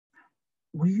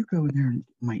will you go in there and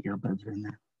my earbuds are in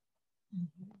there?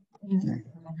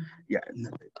 Yeah, in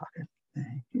the big pocket.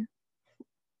 Thank you.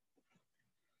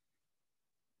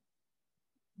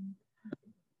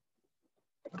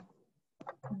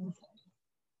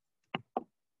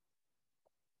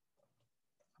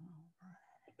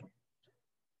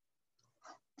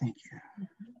 Thank you.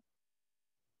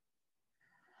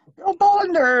 Go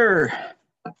Bolander!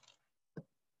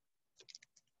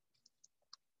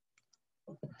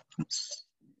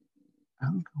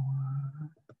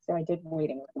 So I did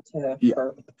waiting for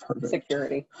perfect.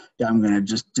 Security. Yeah, I'm gonna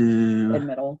just do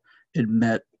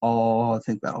admit all. I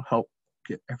think that'll help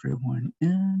get everyone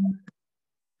in.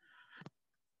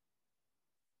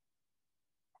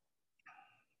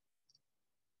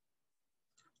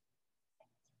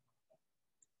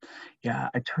 Yeah,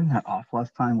 I turned that off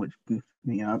last time, which goofed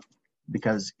me up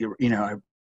because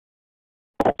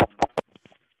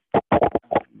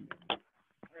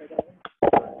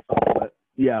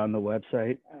on the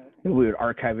website, we would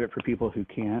archive it for people who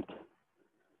can't.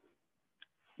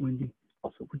 Wendy,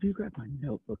 also, would you grab my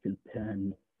notebook and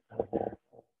pen out of there?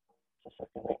 Just so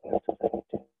I can make notes if I need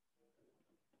to.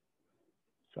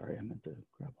 Sorry, I meant to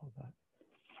grab all that.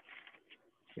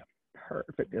 Yeah,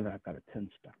 perfect. And I've got a pen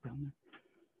stuck down there.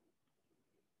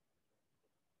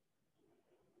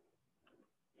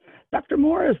 Dr.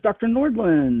 Morris, Dr.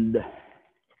 Nordland.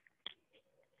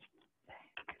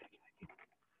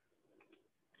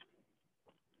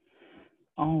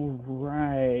 All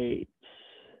right.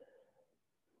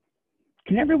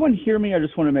 Can everyone hear me? I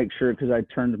just want to make sure because I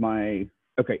turned my,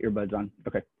 earbuds on.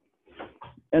 Okay.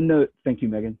 And thank you,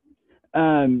 Megan.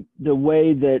 The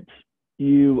way that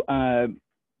you,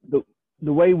 the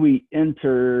way we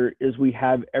enter is we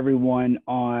have everyone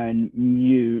on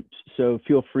mute. So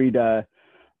feel free to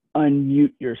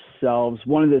unmute yourselves.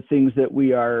 One of the things that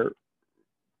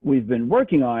we've been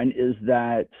working on is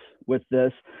that with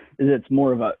this is it's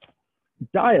more of a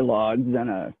dialogue than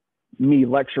a me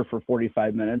lecture for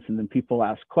 45 minutes and then people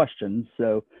ask questions.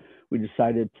 So we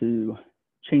decided to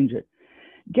change it.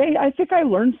 Gay, I think I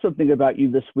learned something about you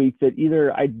this week that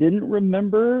either I didn't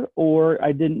remember or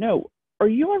I didn't know. Are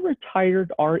you a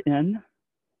retired RN?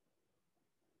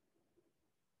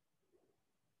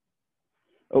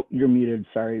 Oh, you're muted.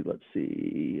 Sorry. Let's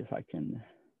see if I can.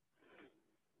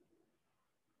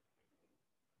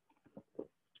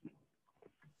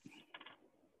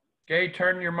 Gay,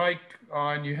 turn your mic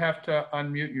on. You have to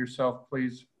unmute yourself,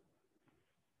 please.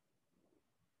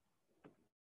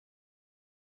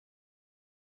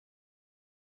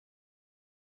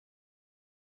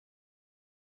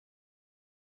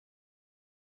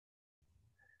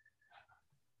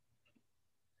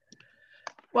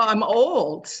 Well, I'm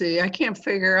old. See, I can't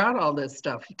figure out all this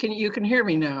stuff. You can hear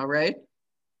me now, right?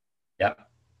 Yep.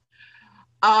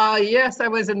 Yes, I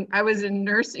was in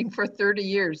nursing for 30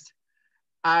 years.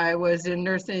 I was in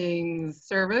nursing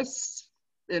service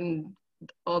in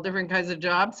all different kinds of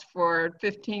jobs for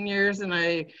 15 years, and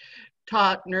I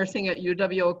taught nursing at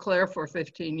UW-Eau Claire for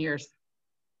 15 years.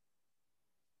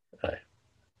 Hi.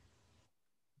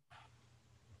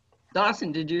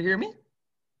 Dawson, did you hear me?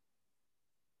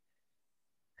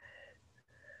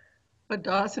 But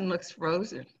Dawson looks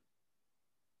frozen.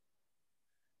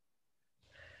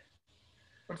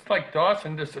 Looks like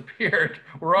Dawson disappeared.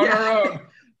 We're on our own.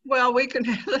 Well,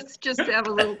 let's just have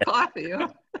a little coffee, huh?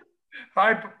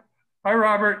 Hi,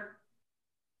 Robert.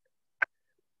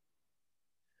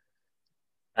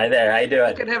 Hi there, how you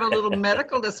doing? We could have a little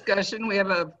medical discussion. We have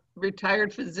a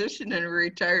retired physician and a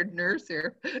retired nurse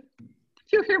here. Did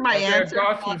you hear my answer?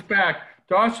 Dawson's back.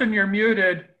 Dawson, you're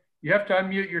muted. You have to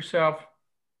unmute yourself.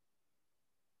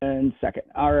 And second.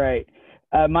 All right.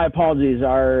 My apologies.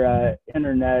 Our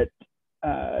internet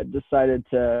decided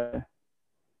to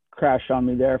crash on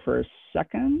me there for a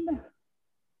second.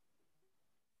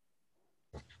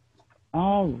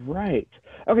 All right.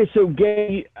 Okay. So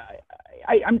Gay,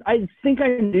 I think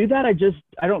I knew that.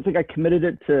 I don't think I committed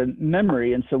it to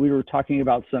memory. And so we were talking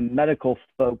about some medical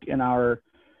folk in our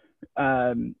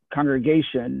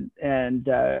congregation, and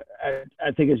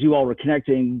I think as you all were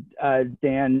connecting,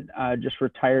 Dan just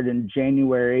retired in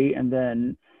January, and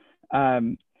then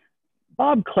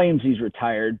Bob claims he's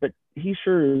retired, but he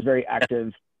sure is very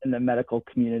active in the medical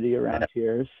community around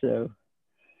here. So,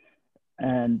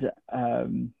 and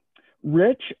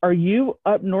Rich, are you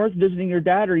up north visiting your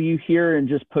dad, or are you here and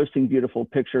just posting beautiful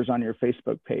pictures on your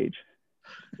Facebook page?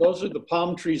 Those are the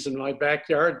palm trees in my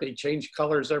backyard. They change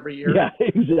colors every year. Yeah,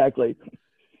 exactly.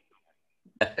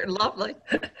 They're lovely.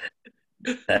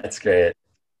 That's great.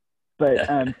 But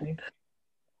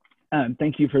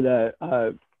thank you for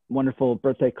the wonderful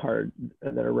birthday card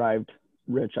that arrived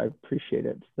rich. I appreciate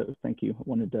it. So thank you. I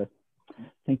wanted to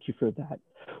thank you for that.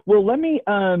 Well, let me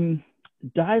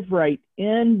dive right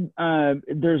in.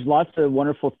 There's lots of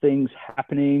wonderful things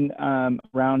happening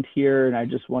around here, and I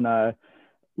just want to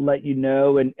let you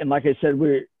know. And like I said,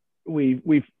 we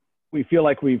feel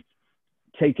like we've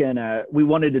taken we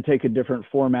wanted to take a different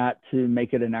format to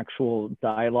make it an actual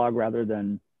dialogue rather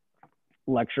than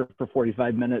lecture for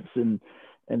 45 minutes and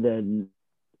then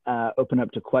open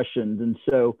up to questions. And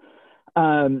so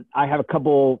I have a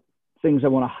couple things I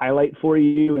want to highlight for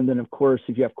you. And then of course,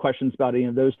 if you have questions about any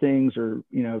of those things or,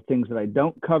 things that I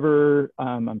don't cover,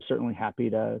 I'm certainly happy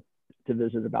to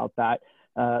visit about that,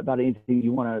 about anything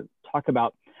you want to talk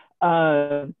about.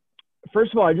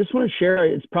 First of all, I just want to share,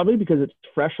 it's probably because it's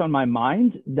fresh on my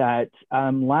mind that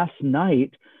last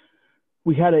night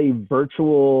we had a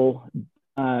virtual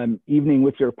evening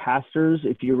with your pastors.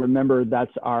 If you remember,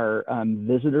 that's our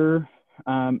visitor,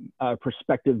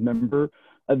 prospective member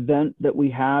event that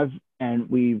we have. And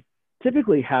we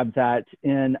typically have that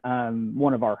in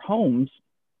one of our homes,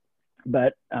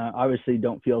 but obviously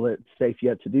don't feel it's safe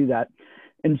yet to do that.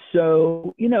 And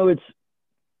so,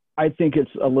 I think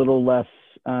it's a little less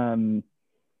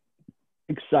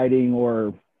exciting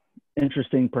or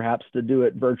interesting perhaps to do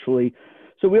it virtually.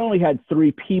 So we only had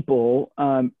 3 people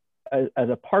as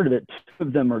a part of it. 2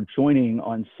 of them are joining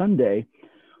on Sunday.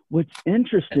 What's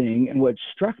interesting and what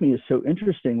struck me as so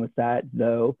interesting with that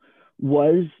though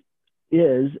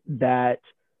is that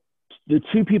the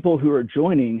 2 people who are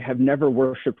joining have never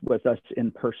worshiped with us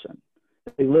in person.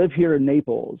 They live here in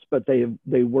Naples, but they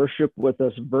worship with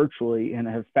us virtually and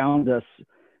have found us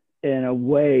in a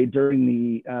way during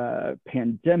the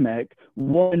pandemic.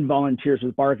 One volunteers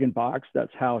with Bargain Box.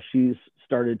 That's how she's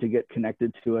started to get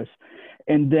connected to us.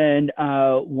 And then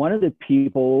one of the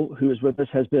people who is with us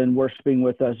has been worshiping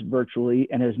with us virtually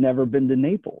and has never been to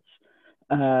Naples.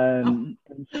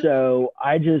 So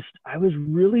I was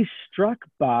really struck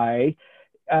by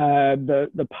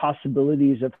the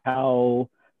possibilities of how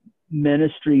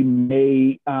ministry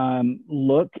may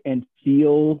look and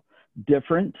feel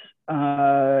different,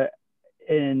 and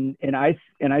I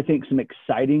think some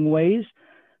exciting ways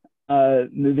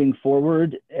moving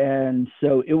forward. And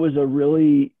so it was a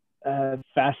really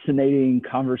fascinating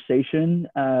conversation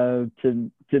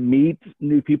to meet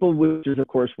new people, which is of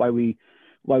course why we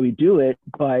do it.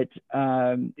 But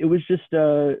it was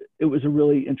a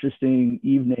really interesting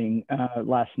evening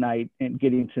last night and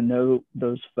getting to know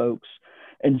those folks.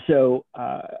 And so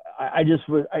I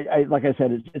like I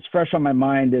said, it's fresh on my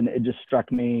mind and it just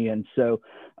struck me. And so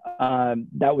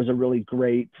that was a really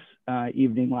great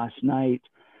evening last night.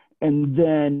 And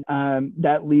then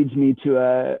that leads me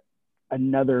to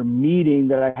another meeting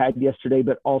that I had yesterday,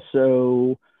 but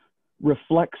also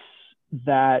reflects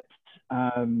that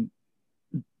the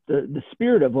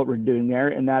spirit of what we're doing there,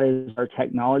 and that is our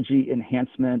technology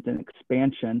enhancement and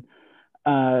expansion.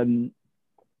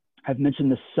 I've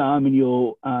mentioned this some, and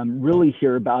you'll really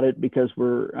hear about it because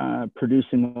we're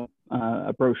producing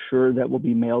a brochure that will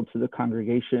be mailed to the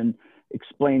congregation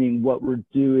explaining what we're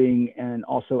doing and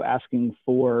also asking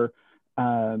for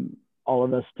all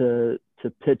of us to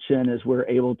pitch in as we're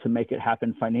able to make it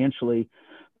happen financially.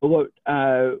 But what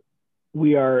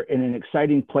we are in an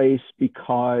exciting place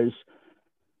because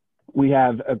we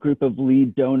have a group of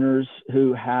lead donors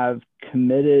who have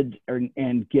committed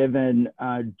and given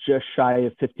just shy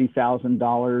of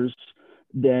 $50,000.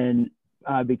 Then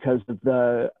because of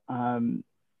the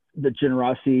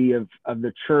generosity of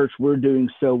the church, we're doing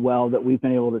so well that we've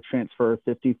been able to transfer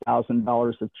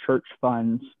 $50,000 of church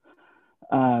funds.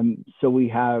 So we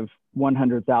have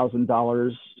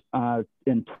 $100,000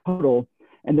 in total.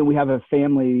 And then we have a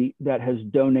family that has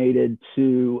donated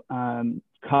to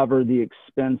cover the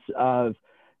expense of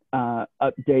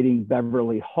updating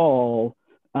Beverly Hall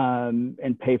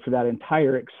and pay for that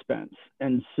entire expense.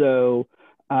 And so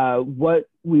what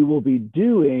we will be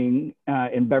doing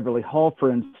in Beverly Hall,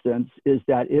 for instance, is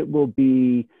that it will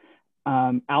be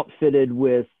outfitted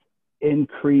with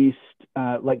increased,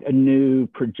 like a new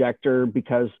projector,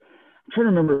 because I'm trying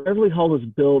to remember, Beverly Hall was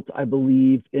built, I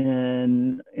believe,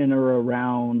 in or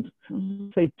around,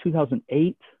 say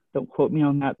 2008. Don't quote me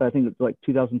on that, but I think it's like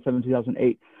 2007,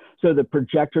 2008. So the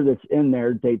projector that's in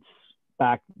there dates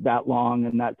back that long,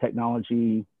 and that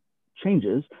technology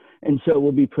changes. And so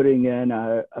we'll be putting in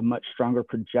a much stronger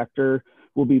projector.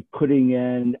 We'll be putting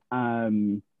in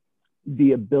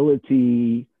the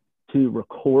ability to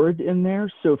record in there.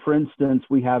 So for instance,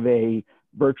 we have a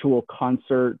virtual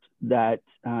concert that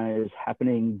is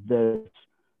happening this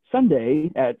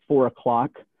Sunday at 4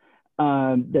 o'clock.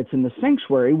 That's in the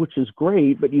sanctuary, which is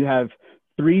great, but you have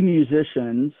 3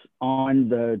 musicians on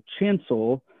the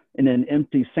chancel in an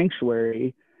empty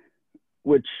sanctuary,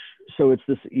 which, so it's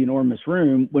this enormous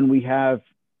room, when we have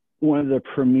one of the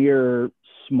premier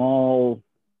small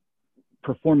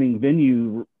performing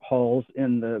venue halls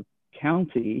in the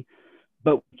county,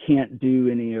 but we can't do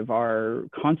any of our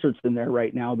concerts in there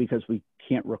right now because we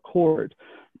can't record.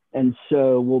 And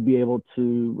so we'll be able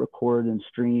to record and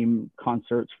stream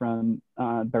concerts from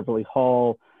Beverly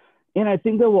Hall. And I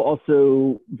think that will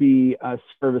also be a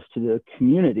service to the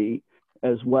community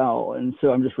as well. And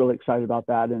so I'm just really excited about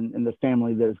that. And the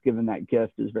family that has given that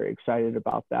gift is very excited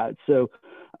about that. So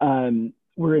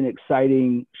we're in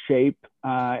exciting shape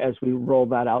as we roll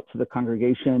that out to the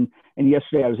congregation. And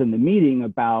yesterday I was in the meeting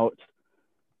about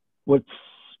what's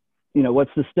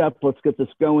the step, let's get this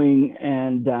going.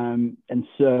 And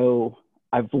so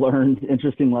I've learned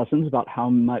interesting lessons about how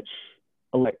many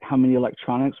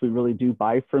electronics we really do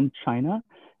buy from China,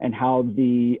 and how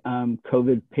the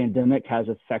COVID pandemic has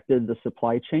affected the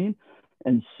supply chain.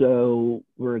 And so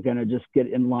we're gonna just get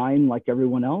in line like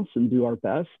everyone else and do our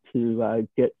best to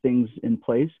get things in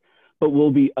place. But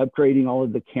we'll be upgrading all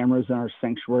of the cameras in our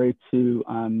sanctuary to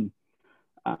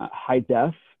high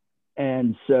def.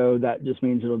 And so that just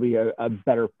means it'll be a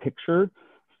better picture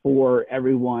for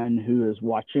everyone who is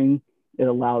watching. It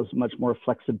allows much more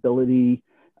flexibility.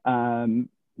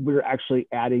 We're actually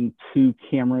adding 2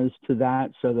 cameras to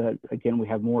that so that, again, we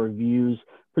have more views,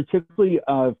 particularly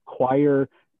of choir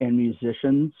and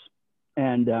musicians.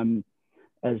 And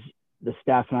as the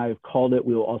staff and I have called it,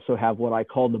 we will also have what I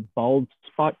call the bald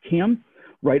spot cam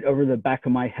right over the back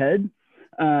of my head,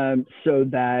 so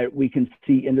that we can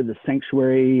see into the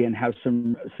sanctuary and have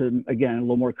some, again, a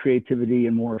little more creativity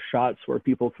and more shots where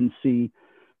people can see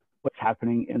what's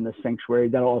happening in the sanctuary.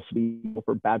 That'll also be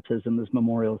for baptisms,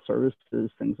 memorial services,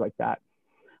 things like that.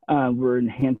 We're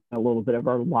enhancing a little bit of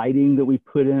our lighting that we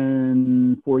put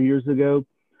in 4 years ago,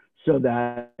 so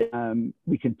that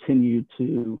we continue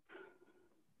to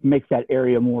make that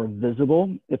area more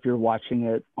visible if you're watching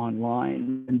it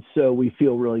online. And so we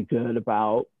feel really good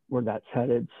about where that's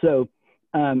headed. So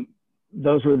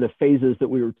those were the phases that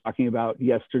we were talking about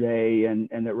yesterday, and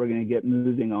that we're going to get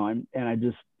moving on. And I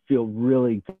just feel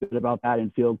really good about that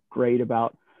and feel great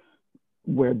about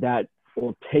where that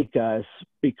will take us,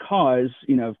 because,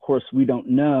 of course, we don't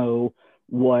know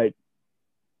what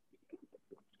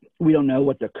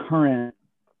the current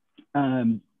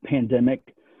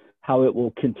pandemic, how it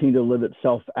will continue to live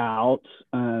itself out.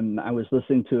 I was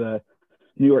listening to a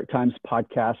New York Times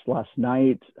podcast last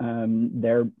night,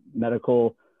 their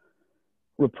medical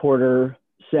reporter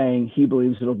saying he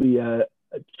believes it'll be a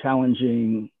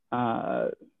challenging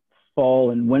fall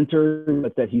and winter,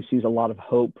 but that he sees a lot of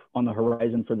hope on the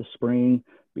horizon for the spring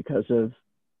because of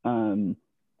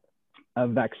a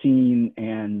vaccine,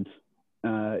 and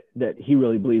that he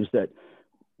really believes that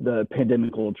the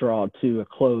pandemic will draw to a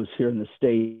close here in the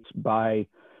States by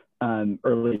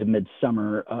early to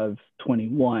midsummer of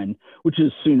 21, which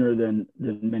is sooner than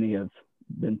many have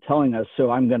been telling us.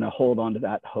 So I'm going to hold on to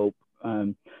that hope,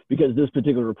 because this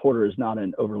particular reporter is not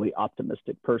an overly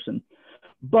optimistic person.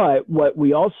 But what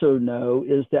we also know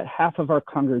is that half of our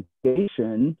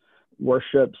congregation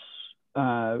worships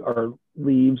or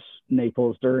leaves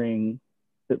Naples during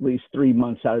at least 3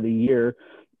 months out of the year.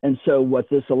 And so what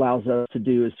this allows us to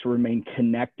do is to remain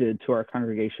connected to our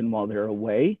congregation while they're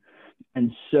away.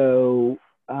 And so,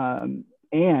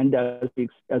 and as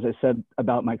I said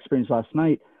about my experience last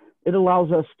night, it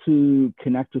allows us to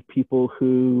connect with people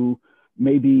who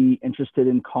may be interested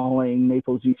in calling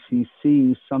Naples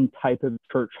UCC some type of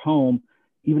church home,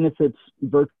 even if it's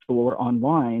virtual or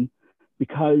online,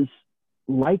 because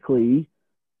likely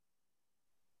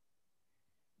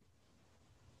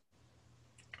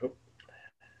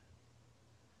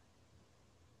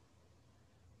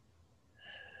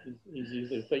He's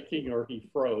either thinking or he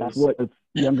froze. that's what the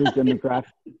younger demographic.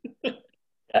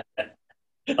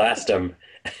 Lost him.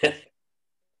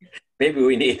 Maybe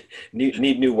we need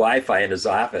new Wi-Fi in his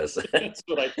office. That's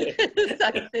what I think.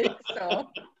 I think so.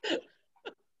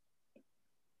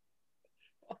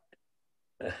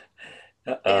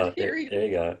 Uh-oh, hear you. there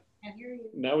you go.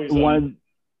 Now he's on.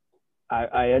 I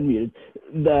unmuted.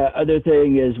 The other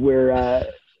thing is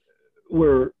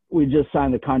we just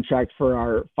signed the contract for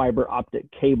our fiber optic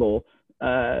cable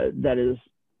that is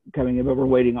coming in, but we're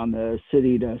waiting on the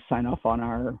city to sign off on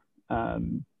our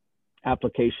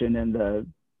application and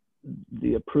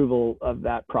the approval of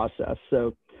that process.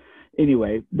 So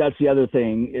anyway, that's the other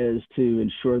thing, is to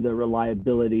ensure the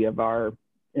reliability of our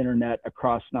internet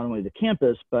across not only the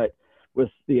campus, but with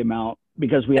the amount,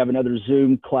 because we have another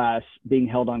Zoom class being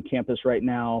held on campus right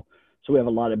now. So we have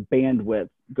a lot of bandwidth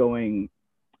going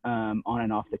on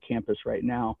and off the campus right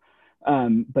now.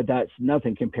 but that's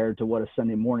nothing compared to what a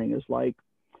Sunday morning is like.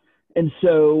 And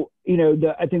so, you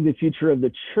know, I think the future of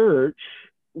the church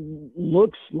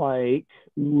looks like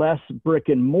less brick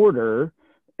and mortar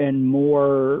and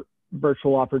more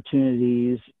virtual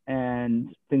opportunities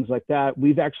and things like that.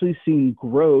 We've actually seen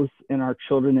growth in our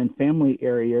children and family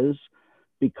areas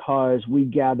because we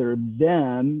gather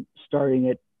them starting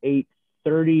at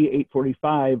 8:30,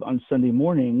 8:45 on Sunday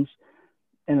mornings,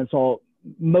 and it's all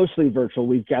mostly virtual.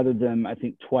 We've gathered them, I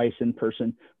think, twice in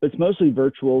person, but it's mostly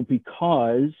virtual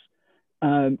because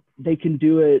they can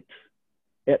do it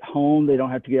at home. They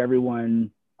don't have to get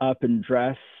everyone up and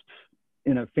dressed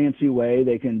in a fancy way.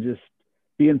 They can just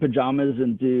be in pajamas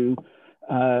and do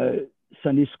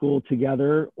Sunday school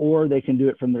together, or they can do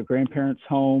it from their grandparents'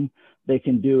 home. They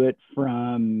can do it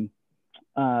from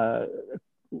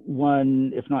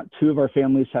one, if not two of our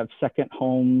families have second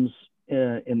homes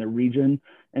in the region.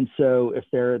 And so if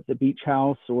they're at the beach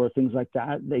house or things like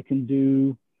that, they can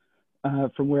do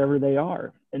from wherever they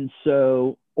are. And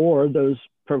so, or those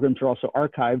programs are also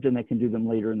archived and they can do them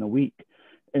later in the week.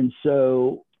 And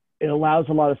so it allows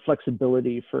a lot of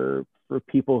flexibility for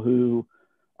people who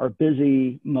are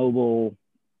busy, mobile,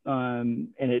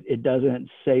 and it doesn't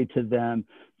say to them,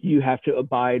 you have to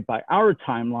abide by our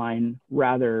timeline,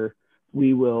 rather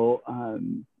we will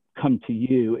come to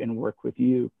you and work with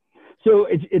you. So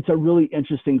it's a really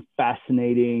interesting,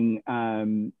 fascinating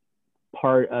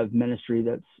part of ministry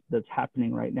that's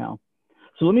happening right now.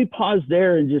 So let me pause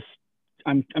there and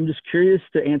I'm just curious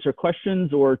to answer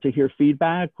questions or to hear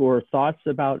feedback or thoughts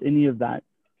about any of that.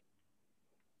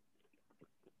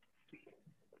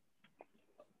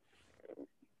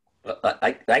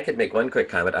 I could make one quick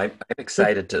comment. I'm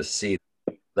excited to see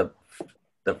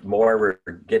the more we're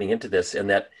getting into this, and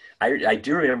that I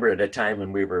do remember at a time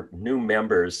when we were new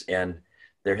members and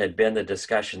there had been the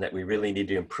discussion that we really need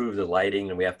to improve the lighting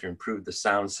and we have to improve the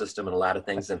sound system and a lot of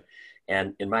things.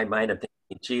 And in my mind, I'm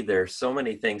thinking, gee, there are so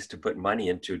many things to put money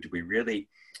into. Do we really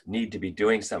need to be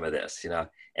doing some of this, you know?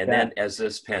 And then as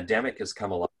this pandemic has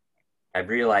come along, I've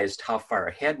realized how far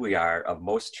ahead we are of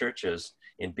most churches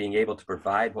in being able to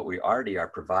provide what we already are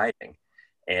providing.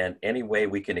 And any way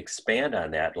we can expand on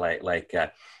that, like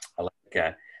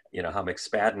you know, how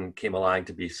McSpadden came along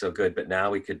to be so good, but now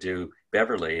we could do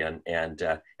Beverly, and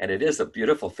it is a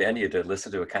beautiful venue to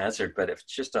listen to a concert. But if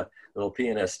it's just a little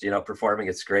pianist, you know, performing,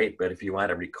 it's great. But if you want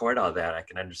to record all that, I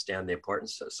can understand the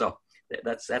importance. So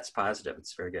that's positive.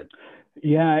 It's very good.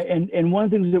 Yeah, and one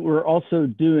of the things that we're also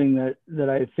doing that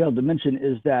I failed to mention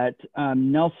is that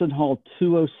Nelson Hall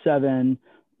 207,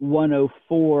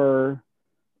 104,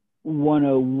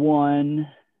 101.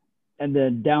 And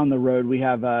then down the road, we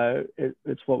have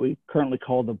it's what we currently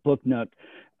call the Book Nook.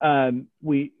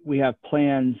 We have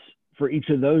plans for each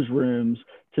of those rooms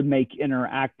to make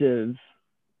interactive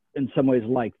in some ways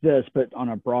like this, but on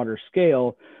a broader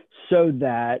scale, so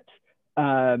that,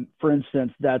 for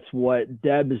instance, that's what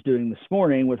Deb is doing this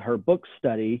morning with her book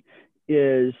study,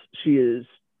 is she is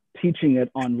teaching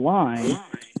it online,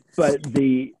 but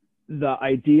the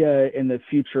idea in the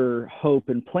future hope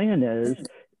and plan is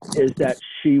that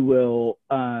she will,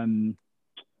 that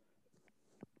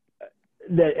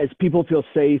as people feel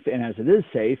safe and as it is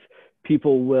safe,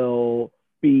 people will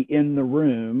be in the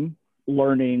room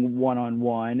learning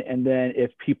one-on-one. And then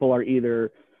if people are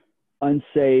either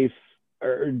unsafe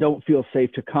or don't feel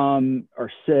safe to come or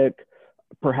sick,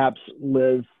 perhaps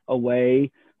live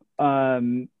away,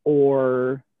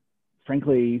 or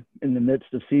frankly, in the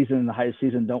midst of season, the highest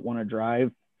season, don't want to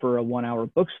drive for a 1-hour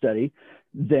book study,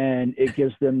 then it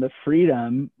gives them the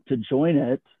freedom to join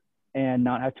it and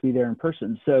not have to be there in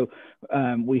person. So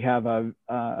we have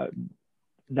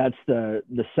that's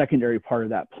the secondary part of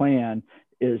that plan,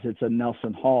 is it's a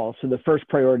Nelson Hall. So the first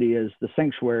priority is the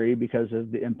sanctuary because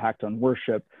of the impact on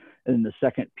worship. And then the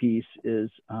second piece is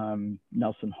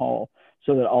Nelson Hall,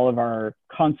 so that all of our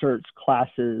concerts,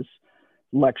 classes,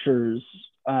 lectures,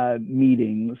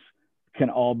 meetings can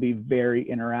all be very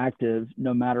interactive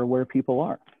no matter where people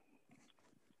are.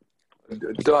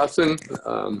 Dawson.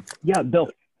 Yeah, Bill.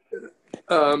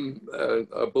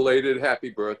 A belated happy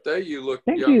birthday. You look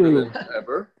Thank younger you. than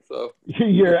ever. So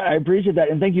I appreciate that.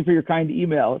 And thank you for your kind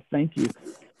email. Thank you.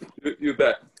 You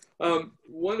bet.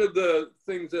 One of the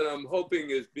things that I'm hoping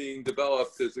is being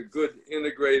developed is a good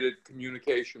integrated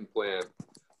communication plan.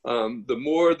 The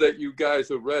more that you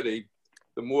guys are ready,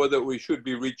 the more that we should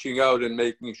be reaching out and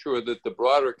making sure that the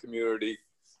broader community,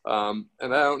 and I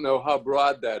don't know how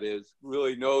broad that is,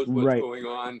 really knows what's going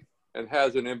on and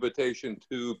has an invitation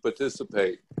to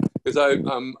participate. Because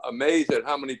I'm amazed at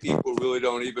how many people really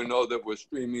don't even know that we're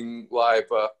streaming live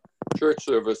church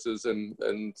services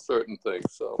and certain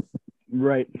things. So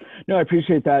Right. No, I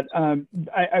appreciate that.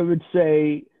 I would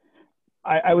say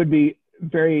I would be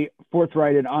very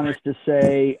forthright and honest to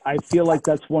say I feel like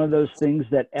that's one of those things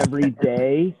that every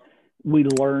day we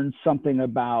learn something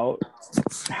about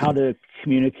how to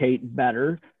communicate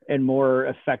better and more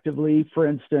effectively. For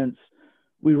instance,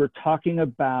 we were talking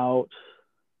about,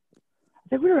 I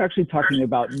think we were actually talking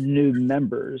about new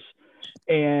members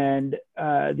and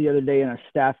the other day in a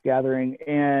staff gathering,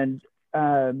 and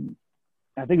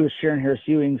I think it was Sharon Harris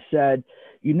Ewing said,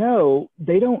 you know,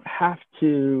 they don't have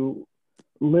to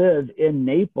live in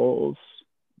Naples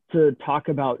to talk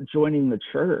about joining the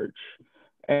church.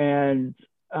 And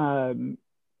because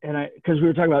we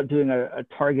were talking about doing a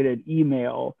targeted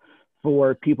email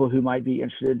for people who might be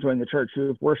interested in joining the church, who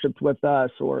have worshiped with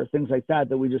us or things like that,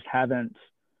 that we just haven't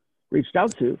reached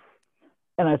out to.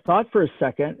 And I thought for a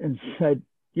second and said,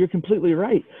 you're completely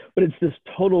right. But it's this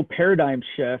total paradigm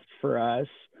shift for us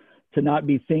to not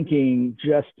be thinking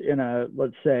just in a,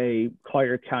 let's say,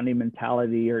 Collier County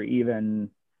mentality or even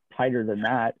tighter than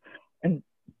that. And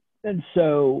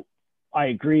so I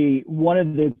agree. One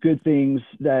of the good things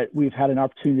that we've had an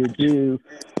opportunity to do,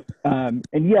 and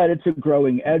yet it's a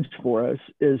growing edge for us,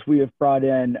 is we have brought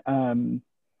in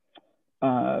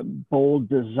Bold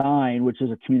Design, which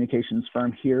is a communications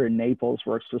firm here in Naples,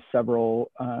 works with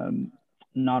several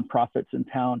nonprofits in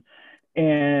town.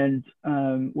 And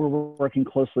we're working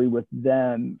closely with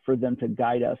them for them to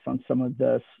guide us on some of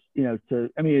this, you know,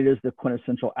 it is the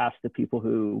quintessential ask the people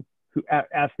who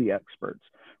ask the experts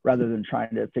rather than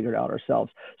trying to figure it out ourselves.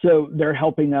 So they're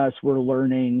helping us, we're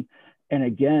learning. And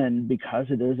again, because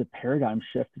it is a paradigm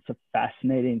shift, it's a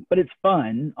fascinating, but it's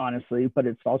fun, honestly, but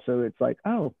it's also, it's like,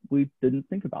 oh, we didn't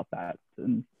think about that.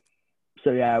 And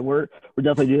so, yeah, we're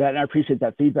definitely doing that. And I appreciate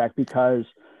that feedback because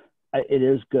it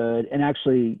is good. And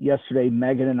actually yesterday,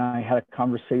 Megan and I had a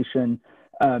conversation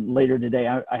later today.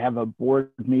 I have a board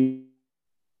meeting.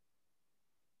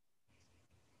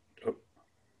 Oh.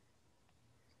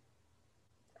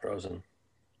 Frozen.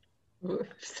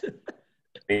 Oops.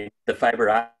 The fiber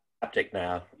optic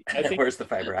now. I think Where's the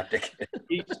fiber optic?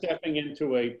 he's stepping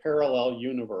into a parallel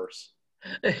universe.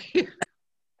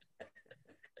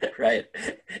 Right.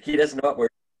 He doesn't know what we're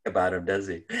talking about him, does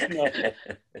he? No.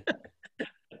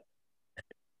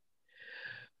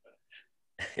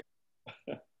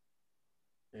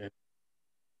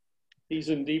 He's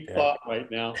in deep thought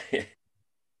right now.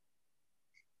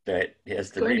 Right. He has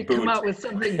to Going reboot. to come out with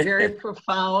something very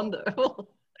profound.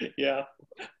 Yeah.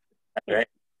 Right.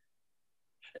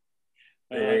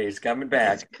 Hey, he's coming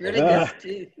back.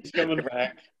 He's coming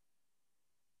back.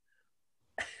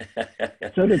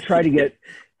 So to try to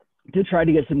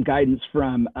get some guidance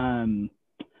from an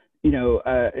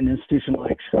institution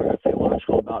like Chicago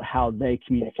Theological about how they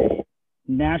communicate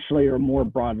nationally or more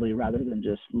broadly rather than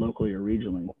just locally or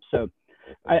regionally. So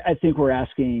I think we're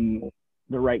asking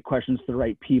the right questions to the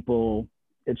right people.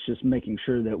 It's just making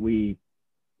sure that we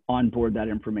onboard that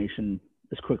information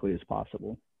as quickly as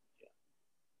possible.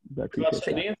 I appreciate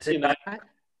that. Nancy and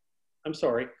I'm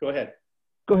sorry, go ahead.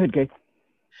 Go ahead, Kay.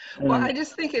 Well, I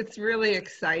just think it's really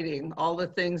exciting, all the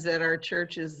things that our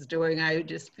church is doing. I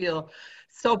just feel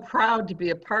so proud to be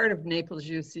a part of Naples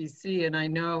UCC. And I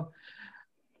know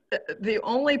the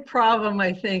only problem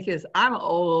I think is I'm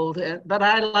old, but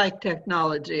I like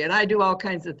technology and I do all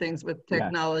kinds of things with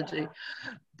technology.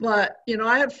 Yeah. But, you know,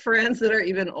 I have friends that are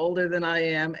even older than I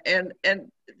am, and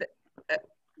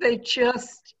they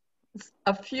just,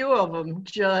 a few of them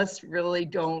just really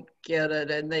don't get it,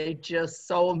 and they just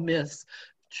so miss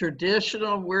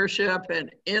traditional worship and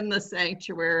in the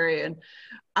sanctuary. And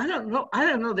I don't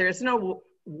know, there's no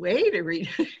way to read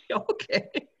it. Okay.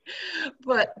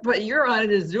 But you're on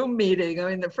a Zoom meeting. I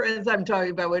mean, the friends I'm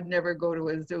talking about would never go to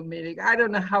a Zoom meeting. I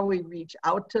don't know how we reach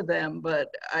out to them,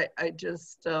 but I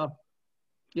just,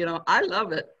 you know, I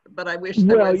love it, but I wish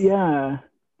there was. Yeah.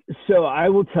 So I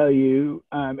will tell you,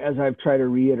 as I've tried to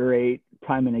reiterate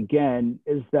time and again,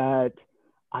 is that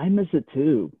I miss it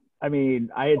too. I mean,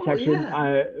 I had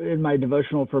texted in my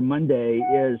devotional for Monday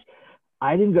is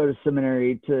I didn't go to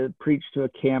seminary to preach to a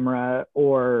camera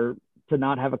or to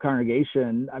not have a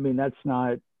congregation. I mean,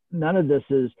 none of this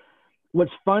is,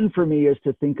 what's fun for me is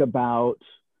to think about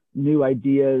new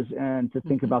ideas and to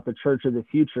think about the church of the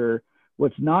future.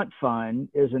 What's not fun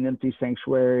is an empty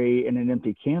sanctuary and an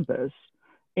empty campus,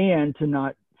 and to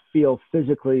not feel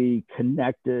physically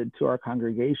connected to our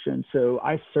congregation. So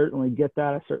I certainly get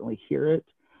that. I certainly hear it.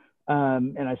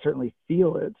 And I certainly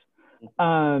feel it.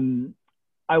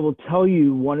 I will tell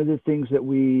you one of the things that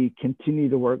we continue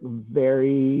to work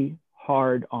very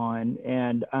hard on,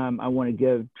 and I want to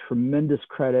give tremendous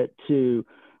credit to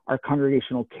our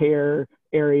congregational care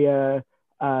area.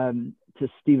 to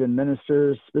Stephen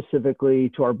ministers, specifically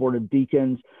to our board of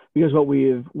deacons, because what we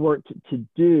have worked to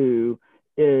do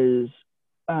is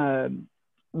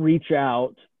reach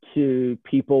out to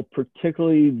people,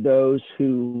 particularly those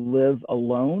who live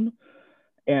alone,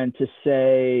 and to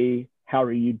say, how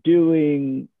are you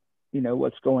doing? You know,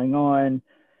 what's going on?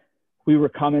 We were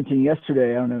commenting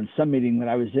yesterday, I don't know, in some meeting that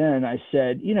I was in, I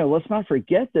said, you know, let's not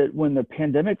forget that when the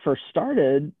pandemic first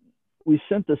started, we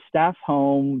sent the staff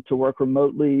home to work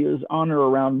remotely. It was on or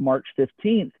around March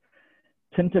 15th.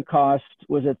 Pentecost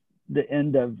was at the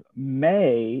end of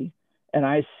May. And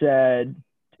I said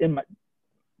to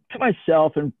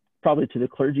myself and probably to the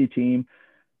clergy team,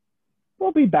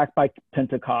 we'll be back by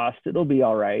Pentecost. It'll be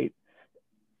all right.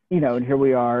 You know, and here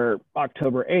we are,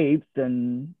 October 8th,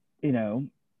 and, you know,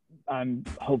 I'm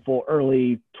hopeful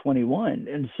early 21.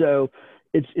 And so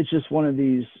it's just one of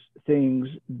these things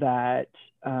that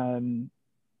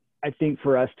I think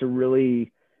for us to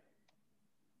really,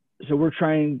 so we're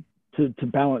trying to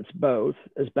balance both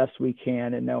as best we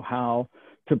can and know how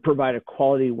to provide a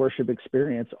quality worship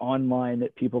experience online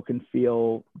that people can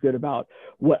feel good about.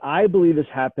 What I believe is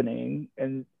happening,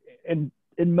 and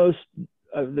most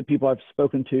of the people I've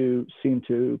spoken to seem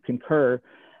to concur,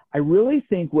 I really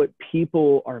think what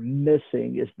people are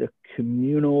missing is the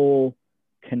communal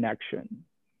connection,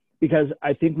 because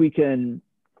I think we can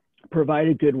provide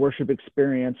a good worship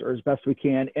experience, or as best we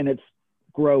can, and it's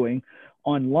growing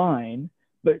online,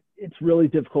 but it's really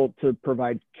difficult to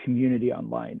provide community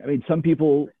online. I mean, some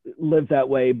people live that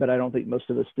way, but I don't think most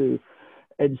of us do.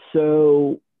 And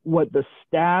so what the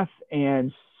staff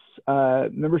and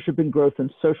membership and growth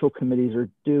and social committees are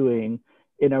doing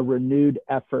in a renewed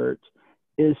effort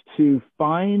is to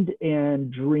find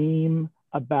and dream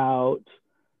about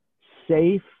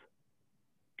safe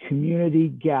community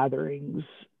gatherings,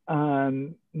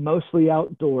 mostly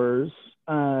outdoors,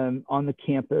 on the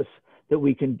campus, that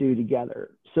we can do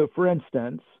together. So for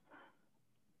instance,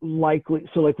 like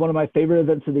one of my favorite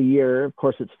events of the year, of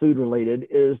course it's food related,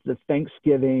 is the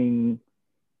Thanksgiving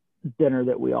dinner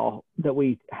that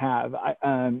we have,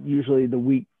 usually the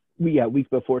week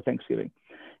before Thanksgiving.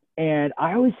 And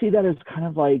I always see that as kind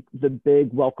of like the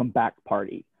big welcome back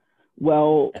party.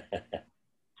 Well,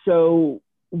 so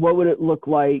what would it look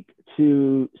like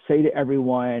to say to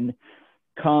everyone,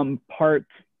 come park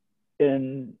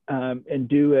and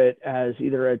do it as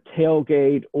either a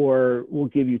tailgate, or we'll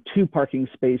give you 2 parking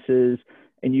spaces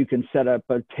and you can set up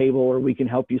a table, or we can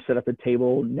help you set up a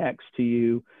table next to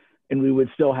you. And we would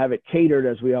still have it catered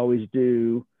as we always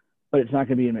do, but it's not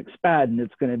going to be a McSpadden.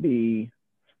 It's going to be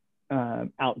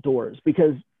outdoors,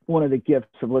 because one of the gifts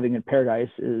of living in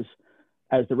paradise is,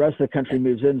 as the rest of the country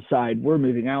moves inside, we're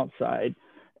moving outside.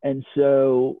 And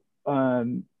so,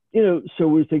 you know, so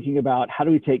we're thinking about how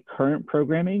do we take current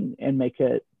programming and make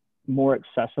it more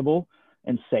accessible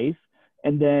and safe?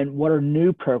 And then what are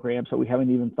new programs that we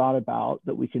haven't even thought about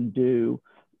that we can do?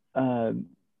 And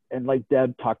like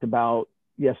Deb talked about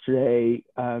yesterday,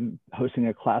 hosting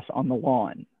a class on the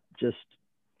lawn, just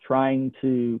trying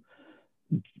to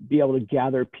be able to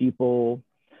gather people.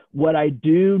 What I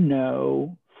do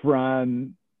know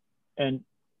from, I'm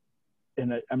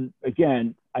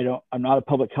not a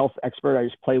public health expert, I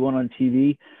just play one on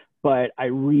TV, but I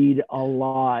read a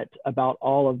lot about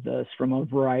all of this from a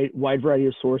wide variety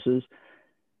of sources.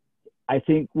 I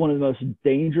think one of the most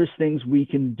dangerous things we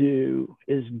can do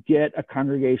is get a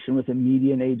congregation with a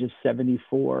median age of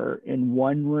 74 in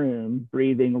one room,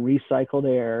 breathing recycled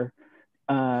air,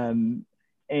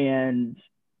 and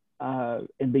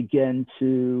begin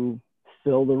to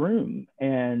fill the room.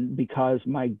 And because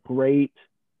my great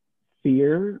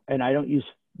fear, and I don't use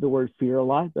the word fear a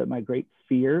lot, but my great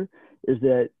fear is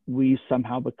that we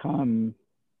somehow become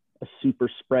a super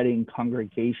spreading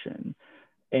congregation,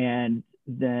 and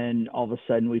then all of a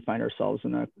sudden we find ourselves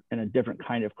in a different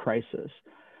kind of crisis.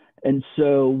 And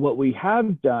so what we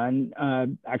have done, are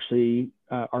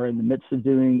in the midst of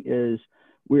doing, is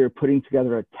we are putting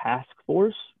together a task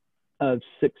force of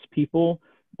 6 people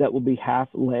that will be half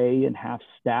lay and half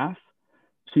staff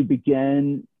to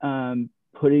begin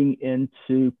putting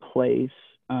into place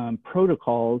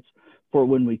protocols for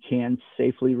when we can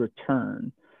safely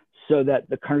return, so that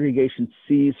the congregation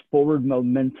sees forward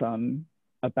momentum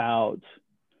about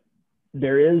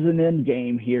there is an end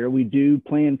game here. We do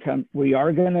plan, we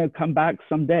are going to come back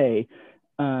someday.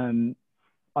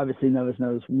 Obviously none of us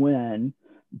knows when,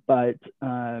 but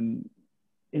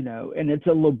you know, and it's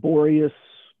a laborious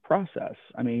process.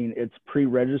 I mean, it's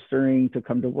pre-registering to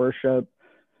come to worship.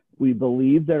 We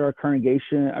believe that our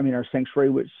congregation, our sanctuary,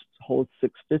 which holds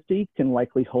 650, can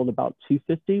likely hold about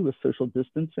 250 with social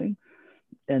distancing.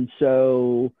 And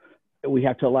so we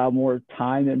have to allow more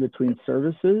time in between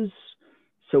services.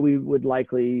 So we would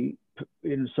likely,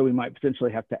 so we might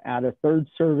potentially have to add a third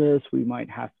service. We're going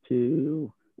to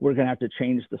have to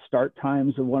change the start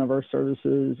times of one of our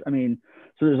services. I mean,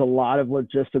 so there's a lot of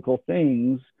logistical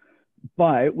things,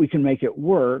 but we can make it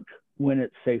work when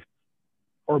it's safe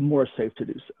or more safe to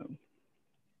do so.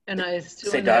 And I Say,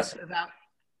 assume Dawson.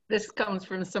 this comes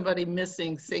from somebody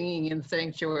missing singing in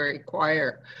sanctuary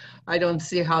choir. I don't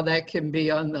see how that can be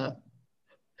in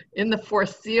the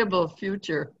foreseeable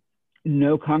future.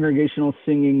 No congregational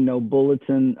singing, no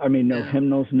bulletin, no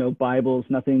hymnals, no Bibles,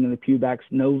 nothing in the pewbacks,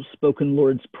 no spoken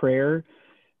Lord's Prayer,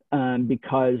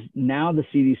 because now the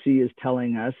CDC is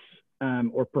telling us,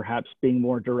 or perhaps being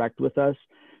more direct with us,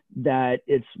 that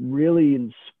it's really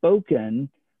in spoken,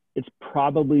 it's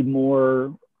probably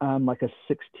more like a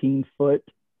 16-foot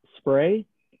spray.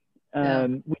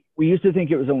 We used to think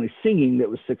it was only singing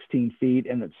that was 16 feet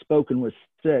and that spoken was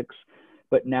 6.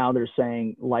 But now they're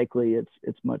saying likely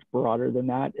it's much broader than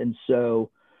that. And so,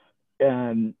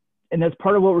 and that's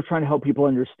part of what we're trying to help people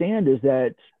understand is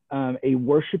that a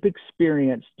worship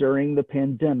experience during the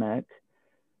pandemic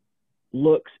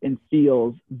looks and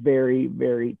feels very,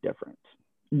 very different.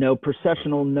 No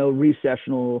processional, no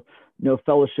recessional, no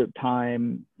fellowship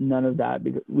time, none of that,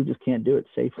 because we just can't do it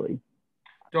safely.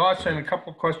 Dawson, a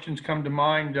couple of questions come to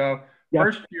mind.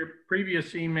 First, your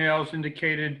previous emails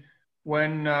indicated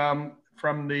when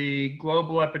from the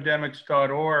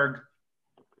globalepidemics.org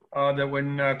that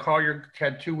when Collier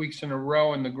had 2 weeks in a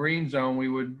row in the green zone, we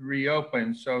would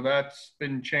reopen. So that's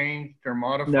been changed or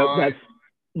modified?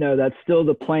 That's still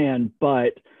the plan,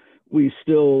 but we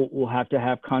still will have to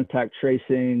have contact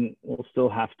tracing. We'll still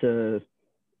have to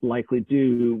likely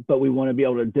do, but we want to be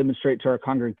able to demonstrate to our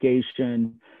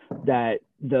congregation that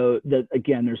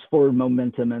again, there's forward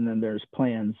momentum and then there's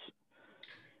plans.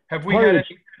 Have we had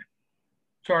any?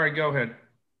 Sorry, go ahead.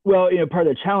 Well, part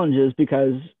of the challenge is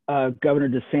because Governor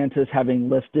DeSantis having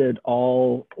lifted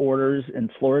all orders in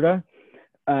Florida,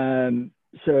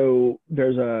 so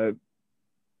there's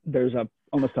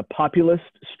almost a populist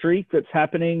streak that's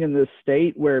happening in the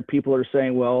state where people are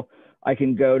saying, well, I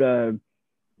can go to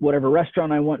whatever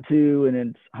restaurant I want to, and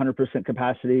it's 100%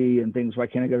 capacity and things. Why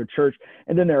can't I go to church?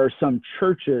 And then there are some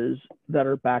churches that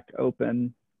are back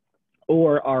open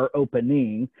or are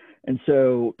opening. And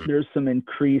so there's some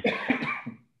increased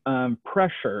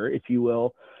pressure, if you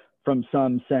will, from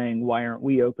some saying, why aren't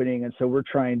we opening? And so we're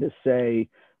trying to say,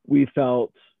 we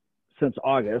felt since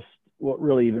August, well,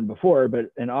 really even before,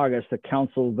 but in August, the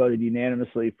council voted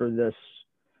unanimously for this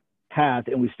path,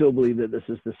 and we still believe that this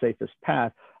is the safest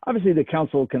path. Obviously, the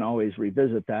council can always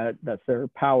revisit that. That's their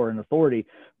power and authority.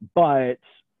 But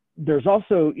there's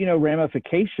also,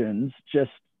 ramifications,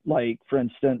 just like, for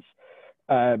instance,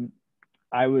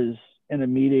 I was in a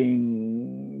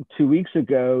meeting 2 weeks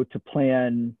ago to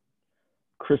plan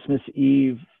Christmas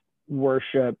Eve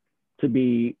worship to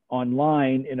be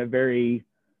online in a very,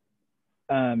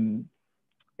 in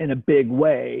a big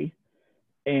way.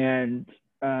 And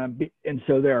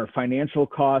so there are financial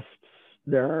costs,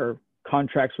 there are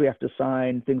contracts we have to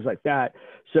sign, things like that.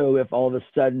 So if all of a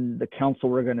sudden the council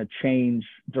were going to change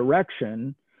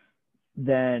direction,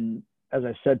 then as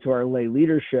I said to our lay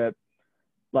leadership,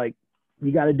 like,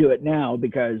 you got to do it now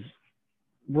because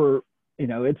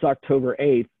it's October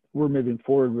 8th, we're moving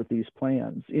forward with these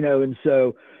plans, and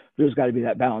so there's got to be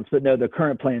that balance. But no, the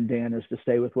current plan, Dan, is to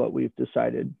stay with what we've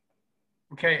decided.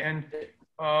 Okay, and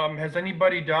has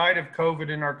anybody died of COVID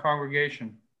in our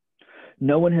congregation?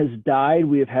 No one has died.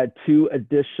 We have had 2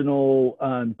 additional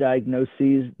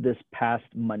diagnoses this past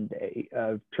Monday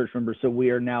of church members. So we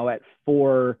are now at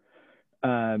 4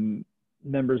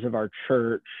 members of our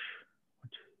church,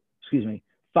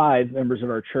 5 members of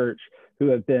our church who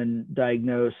have been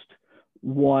diagnosed.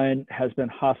 1 has been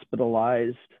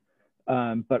hospitalized,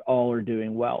 but all are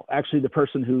doing well. Actually, the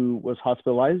person who was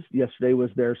hospitalized yesterday was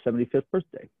their 75th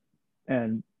birthday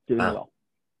and doing well.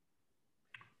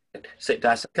 So,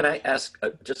 Dawson, can I ask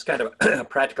just kind of a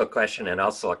practical question and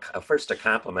also first a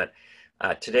compliment?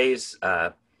 Today's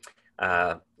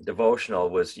devotional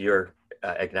was your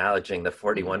acknowledging the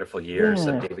 40 wonderful years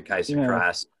of David Kaiser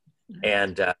Cross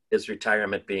and his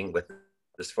retirement being with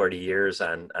us 40 years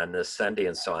on this Sunday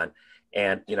and so on.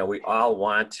 And, we all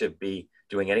want to be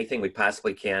doing anything we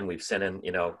possibly can. We've sent in,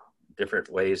 different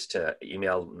ways to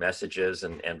email messages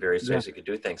and various ways we could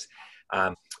do things.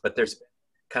 But there's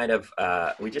kind of,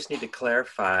 we just need to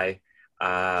clarify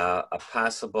a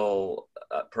possible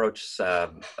approach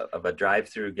of a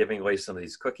drive-through giving away some of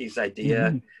these cookies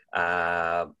idea.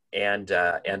 And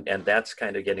that's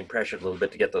kind of getting pressured a little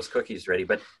bit to get those cookies ready.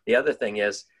 But the other thing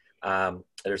is,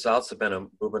 There's also been a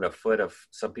movement afoot of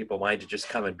some people wanting to just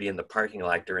come and be in the parking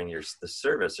lot during the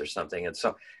service or something. And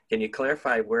so can you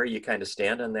clarify where you kind of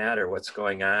stand on that or what's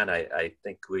going on? I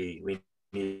think we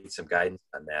need some guidance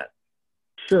on that.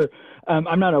 Sure.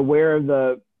 I'm not aware of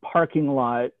the parking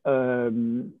lot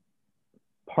part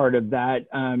of that.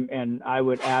 And I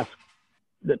would ask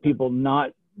that people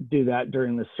not do that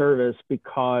during the service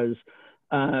because,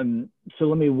 so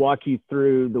let me walk you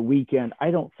through the weekend.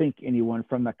 I don't think anyone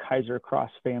from the Kaiser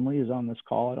Cross family is on this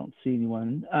call. I don't see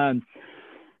anyone.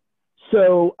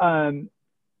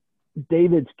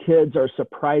 David's kids are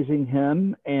surprising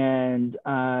him, and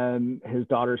his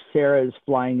daughter Sarah is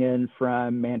flying in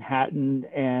from Manhattan,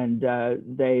 and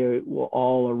they will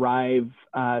all arrive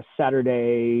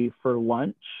Saturday for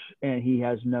lunch, and he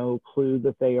has no clue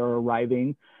that they are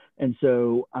arriving. And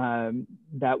so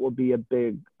that will be a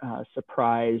big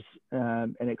surprise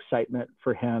and excitement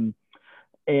for him.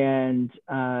 And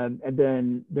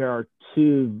then there are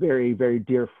two very, very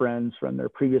dear friends from their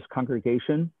previous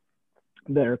congregation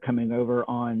that are coming over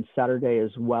on Saturday as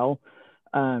well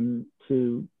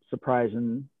to surprise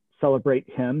and celebrate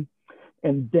him.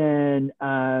 And then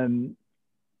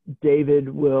David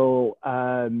will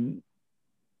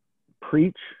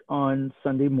preach on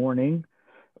Sunday morning.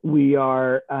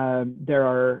 There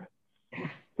are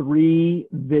 3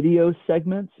 video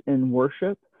segments in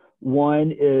worship.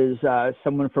 One is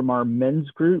someone from our men's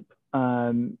group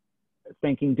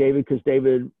thanking David because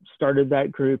David started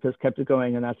that group, has kept it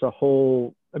going, and that's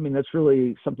that's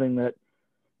really something that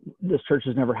this church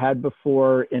has never had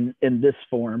before in this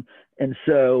form. And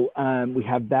so we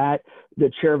have that. The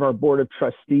chair of our board of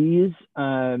trustees,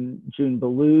 June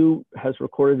Ballou, has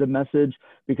recorded a message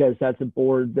because that's a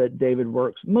board that David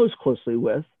works most closely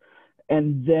with.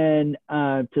 And then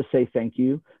to say thank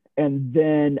you. And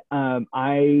then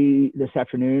I, this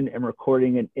afternoon, am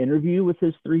recording an interview with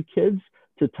his 3 kids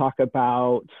to talk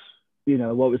about,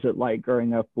 what was it like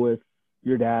growing up with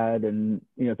your dad and,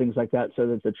 things like that, so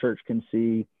that the church can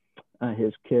see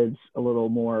his kids a little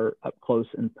more up close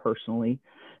and personally.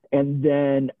 And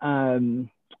then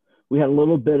we had a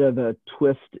little bit of a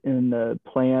twist in the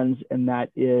plans, and that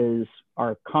is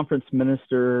our conference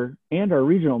minister and our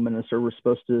regional minister were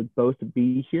supposed to both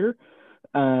be here,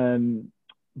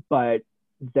 but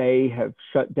they have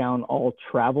shut down all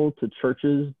travel to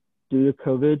churches due to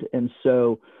COVID. And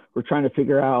so we're trying to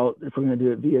figure out if we're going to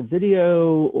do it via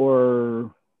video or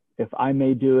if I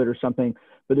may do it or something.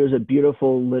 But there's a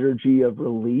beautiful liturgy of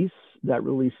release that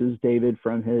releases David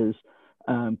from his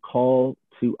call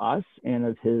to us and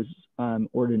of his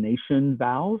ordination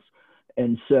vows.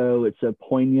 And so it's a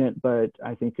poignant, but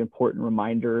I think important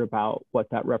reminder about what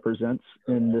that represents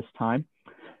in this time.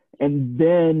 And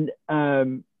then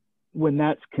when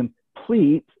that's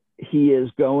complete, he is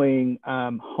going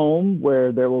home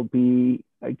where there will be,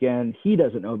 again, he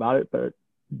doesn't know about it, but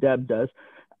Deb does.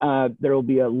 There will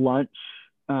be a lunch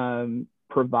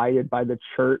provided by the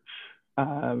church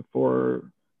for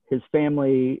his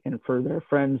family and for their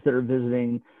friends that are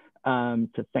visiting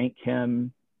to thank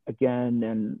him again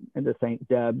and to thank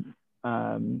Deb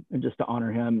and just to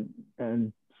honor him.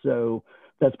 And so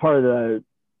that's part of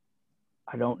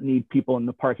I don't need people in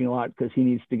the parking lot because he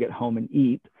needs to get home and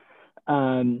eat.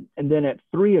 And then at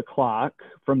 3 o'clock,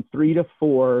 from 3 to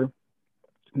 4,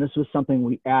 and this was something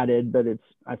we added, but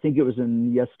I think it was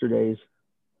in yesterday's,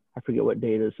 I forget what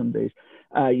day it is some days,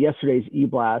 yesterday's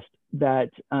e-blast,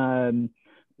 that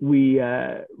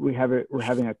we're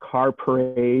having a car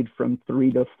parade from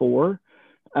 3 to 4,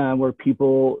 where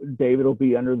David will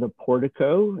be under the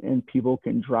portico and people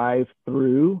can drive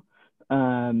through,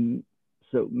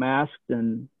 so masked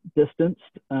and distanced,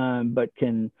 but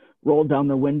can roll down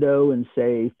the window and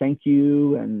say thank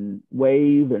you and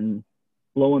wave and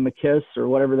blow him a kiss or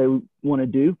whatever they want to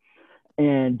do.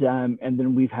 And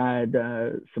then we've had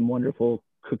some wonderful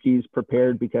cookies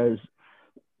prepared, because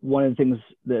one of the things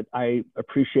that I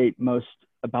appreciate most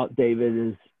about David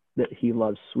is that he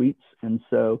loves sweets. And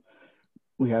so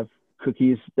we have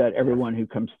cookies that everyone who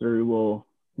comes through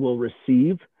will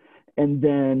receive. And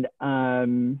then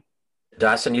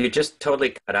Dawson, you just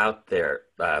totally cut out there.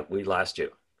 We lost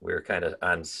you. We were kind of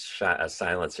on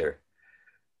silence here.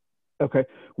 Okay,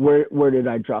 where did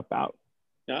I drop out?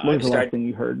 Yeah, what was the last thing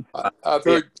you heard? I've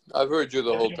heard you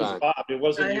the whole time. Bob. It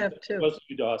wasn't I you. have too. It wasn't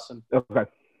you, Dawson. Okay.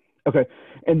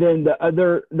 And then the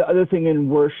other thing in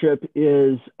worship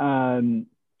is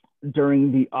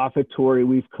during the offertory,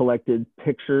 we've collected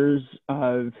pictures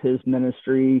of his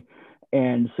ministry.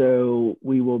 And so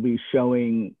we will be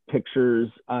showing pictures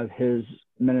of his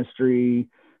ministry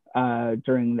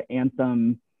during the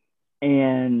anthem.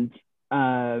 And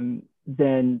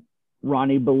then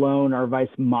Ronnie Balone, our vice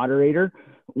moderator,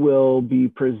 will be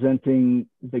presenting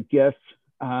the gift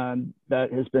that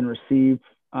has been received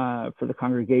for the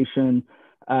congregation.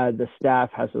 The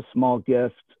staff has a small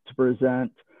gift to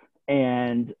present,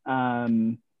 and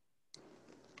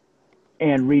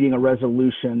reading a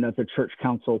resolution that the church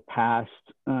council passed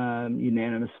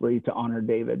unanimously to honor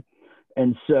David.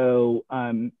 And so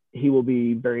he will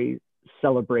be very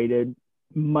celebrated,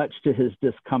 much to his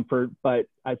discomfort, but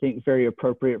I think very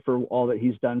appropriate for all that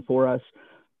he's done for us.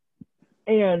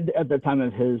 And at the time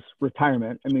of his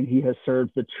retirement, I mean, he has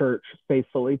served the church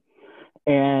faithfully.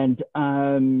 And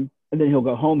then he'll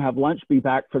go home, have lunch, be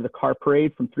back for the car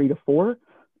parade from 3 to 4,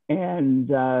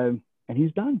 and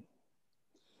he's done.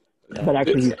 But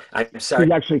actually, I'm sorry.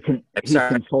 He's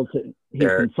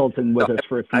consulting with us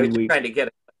for a few weeks. Trying to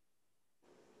get.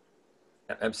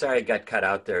 I'm sorry I got cut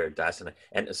out there, Dawson.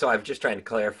 And so I'm just trying to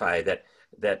clarify that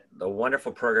the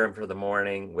wonderful program for the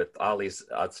morning with all these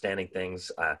outstanding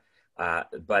things,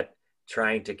 but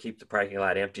trying to keep the parking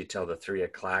lot empty till the 3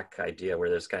 o'clock idea, where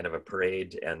there's kind of a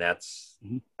parade, and that's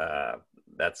the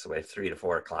way 3 to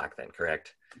 4 o'clock. Then,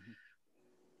 correct?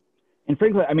 And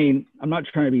frankly, I mean, I'm not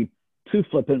trying to be too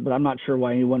flippant, but I'm not sure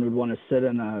why anyone would want to sit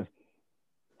in a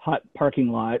hot parking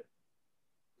lot.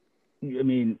 I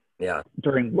mean, yeah,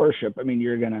 during worship. I mean,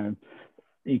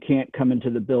 you can't come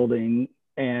into the building,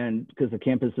 and because the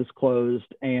campus is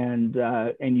closed, and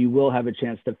you will have a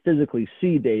chance to physically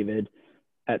see David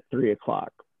at 3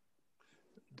 o'clock.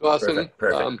 Dawson,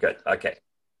 perfect. Good. Okay.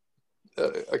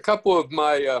 A couple of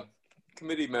my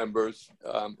committee members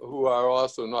who are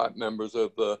also not members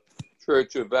of the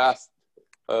church have asked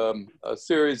a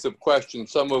series of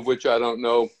questions, some of which I don't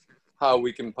know how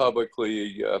we can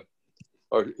publicly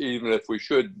or even if we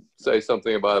should say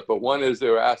something about it. But one is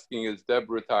they're asking, is Deb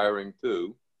retiring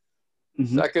too?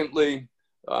 Mm-hmm. Secondly,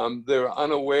 they're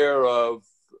unaware of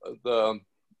the,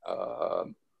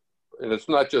 and it's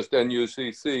not just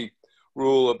NUCC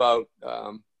rule about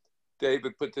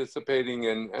David participating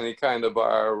in any kind of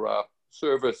our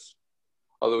service,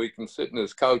 although he can sit in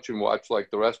his couch and watch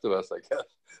like the rest of us, I guess.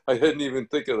 I didn't even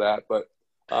think of that. But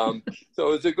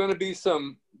so is there going to be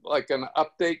some, like an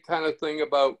update kind of thing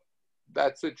about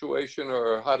that situation,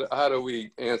 or how do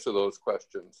we answer those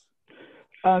questions?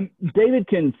 David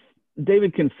can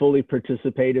fully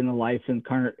participate in the life and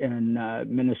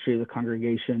ministry of the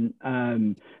congregation.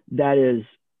 That is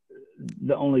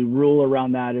the only rule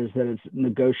around that, is that it's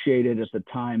negotiated at the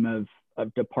time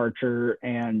of departure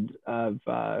and of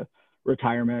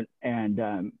retirement,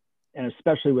 and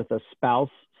especially with a spouse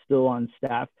still on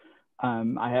staff.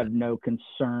 I have no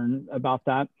concern about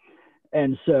that.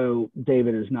 And so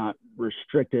David is not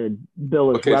restricted.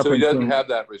 Bill is okay, so he doesn't have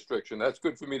that restriction. That's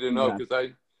good for me to know,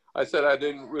 because I said I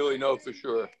didn't really know for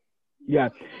sure. Yeah,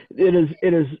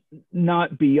 it is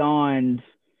not beyond,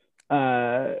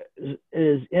 it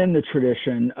is in the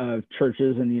tradition of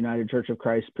churches in the United Church of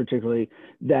Christ, particularly,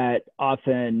 that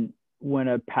often when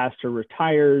a pastor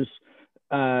retires,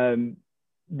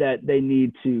 that they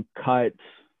need to cut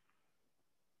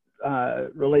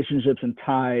relationships and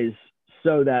ties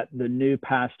so that the new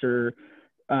pastor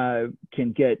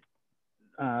can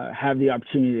have the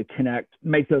opportunity to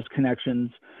make those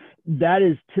connections. That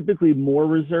is typically more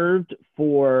reserved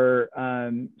for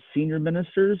senior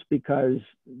ministers, because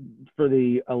for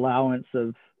the allowance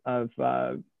of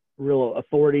real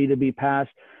authority to be passed.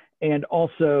 And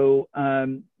also,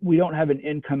 we don't have an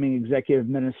incoming executive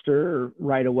minister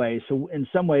right away. So in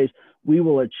some ways, we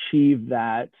will achieve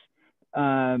that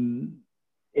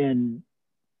in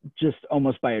just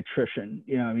almost by attrition,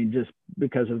 just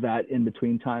because of that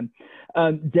in-between time.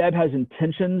 Deb has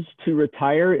intentions to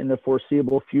retire in the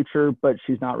foreseeable future, but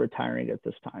she's not retiring at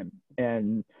this time.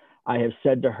 And I have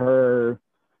said to her,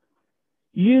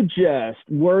 you just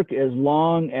work as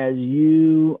long as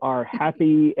you are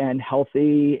happy and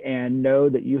healthy, and know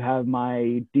that you have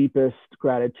my deepest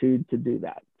gratitude to do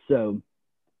that. So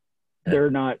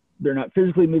they're not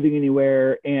physically moving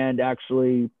anywhere, and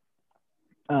actually,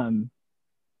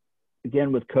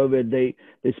 again, with COVID, they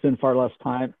spend far less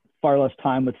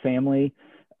time with family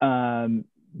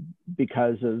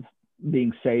because of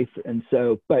being safe. And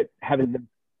so, but having them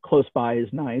close by is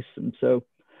nice. And so,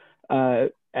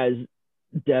 as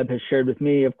Deb has shared with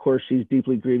me, of course, she's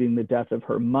deeply grieving the death of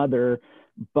her mother,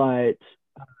 but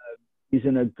she's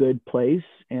in a good place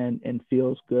and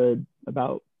feels good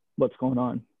about what's going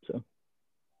on. So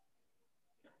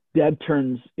Deb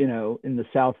turns, in the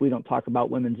South, we don't talk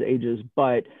about women's ages,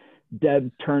 but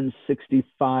Deb turns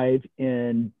 65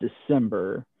 in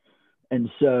December. And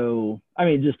so,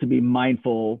 just to be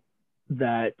mindful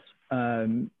that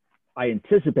I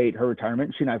anticipate her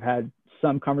retirement. She and I've had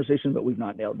some conversation, but we've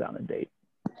not nailed down a date.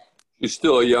 You're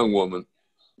still a young woman.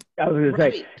 I was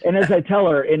going to say, and as I tell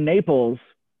her, in Naples,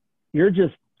 you're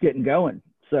just getting going.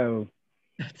 So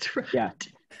That's right. yeah.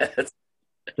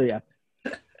 So yeah,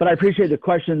 but I appreciate the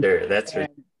question. Sure, that's right.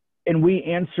 And we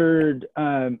answered,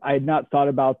 I had not thought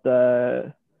about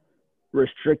the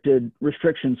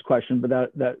restrictions question, but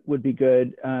that would be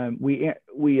good.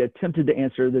 We attempted to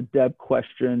answer the Deb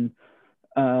question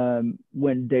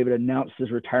when David announced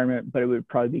his retirement, but it would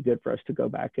probably be good for us to go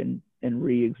back and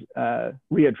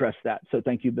readdress that. So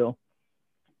thank you, Bill.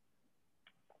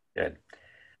 Good.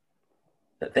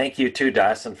 Thank you too,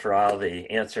 Dawson, for all the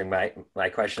answering my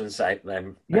questions. I'm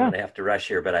going to have to rush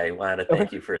here, but I want to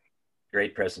thank you for a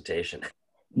great presentation.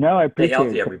 No, I appreciate it. Stay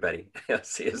healthy, everybody.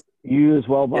 See you as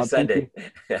well, Bob. Sunday.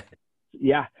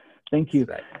 Yeah, thank you.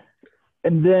 Right.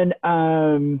 And then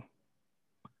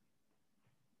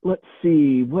let's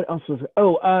see, what else was it?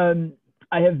 Oh,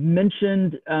 I have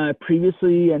mentioned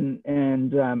previously, and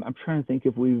I'm trying to think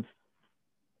if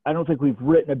I don't think we've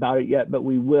written about it yet, but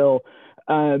we will.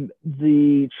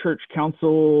 The church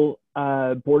council,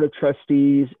 board of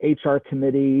trustees, HR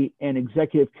committee, and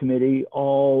executive committee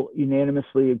all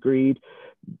unanimously agreed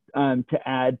to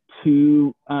add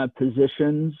 2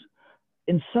 positions.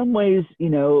 In some ways, you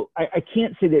know, I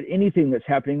can't say that anything that's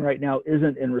happening right now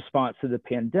isn't in response to the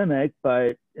pandemic,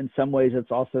 but in some ways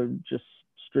it's also just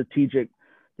strategic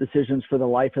decisions for the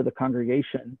life of the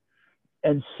congregation.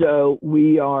 And so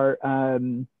we are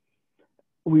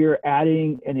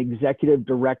adding an executive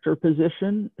director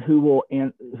position who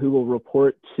will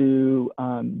report to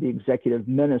the executive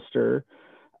minister.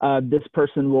 This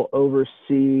person will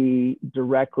oversee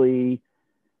directly,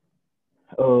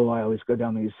 I always go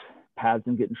down these paths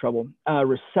and get in trouble.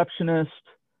 Receptionist,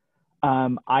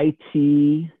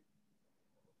 IT,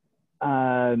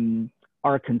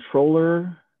 our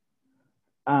controller,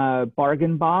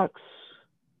 bargain box.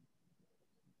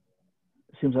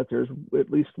 Seems like there's at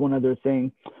least one other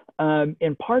thing,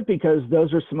 in part because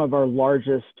those are some of our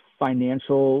largest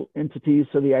financial entities.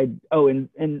 So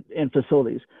and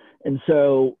facilities. And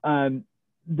so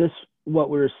what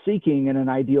we're seeking in an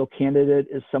ideal candidate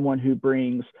is someone who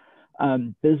brings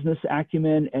business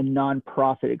acumen and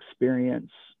nonprofit experience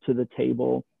to the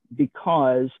table,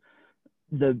 because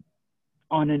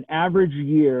on an average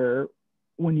year,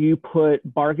 when you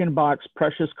put Bargain Box,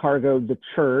 Precious Cargo, the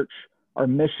church, our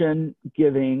mission,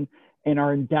 giving, and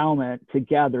our endowment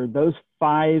together, those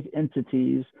 5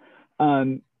 entities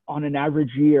on an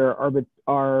average year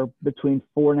are between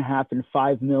 $4.5 and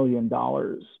 $5 million.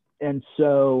 And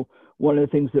so one of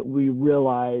the things that we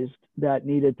realized that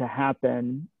needed to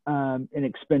happen in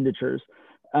expenditures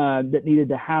that needed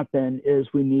to happen is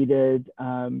we needed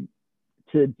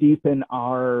to deepen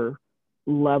our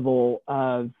level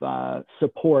of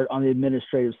support on the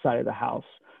administrative side of the house.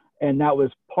 And that was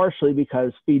partially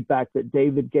because feedback that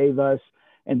David gave us,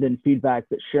 and then feedback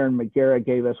that Sharon McGarrett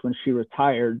gave us when she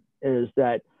retired, is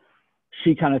that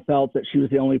she kind of felt that she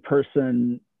was the only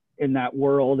person in that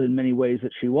world in many ways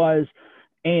that she was.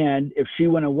 And if she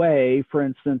went away, for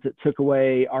instance, it took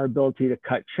away our ability to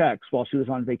cut checks while she was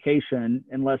on vacation,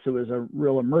 unless it was a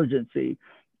real emergency.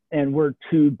 And we're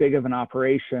too big of an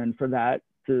operation for that,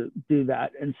 to do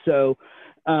that. And so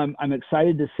I'm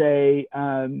excited to say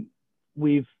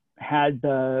we've had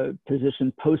the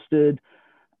position posted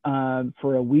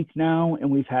for a week now, and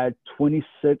we've had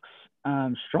 26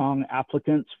 strong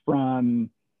applicants from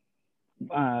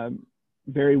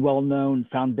very well-known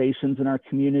foundations in our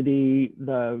community,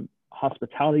 the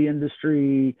hospitality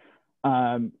industry,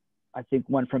 I think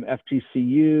one from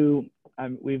FGCU.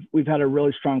 We've had a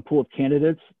really strong pool of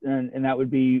candidates, and that would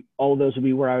be, all of those would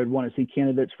be where I would want to see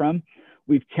candidates from.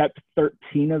 We've kept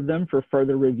 13 of them for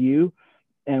further review,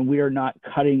 and we are not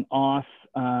cutting off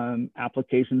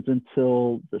applications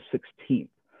until the 16th.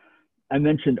 I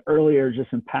mentioned earlier,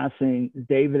 just in passing,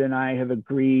 David and I have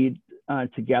agreed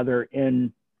together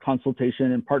in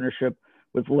consultation and partnership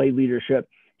with lay leadership.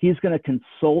 He's going to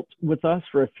consult with us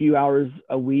for a few hours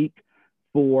a week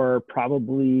for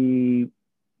probably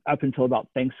up until about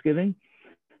Thanksgiving.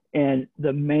 And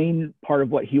the main part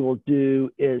of what he will do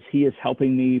is he is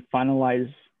helping me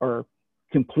finalize or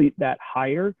complete that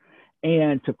hire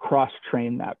and to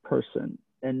cross-train that person.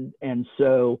 And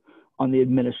so on the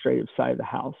administrative side of the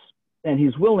house. And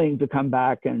he's willing to come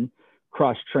back and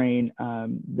cross-train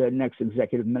the next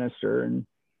executive minister. And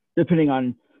depending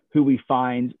on who we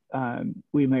find,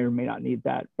 we may or may not need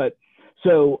that. But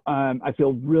so I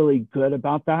feel really good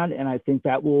about that. And I think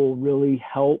that will really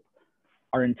help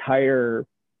our entire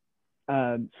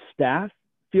staff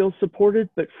feel supported.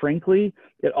 But frankly,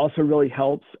 it also really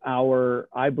helps our,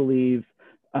 I believe,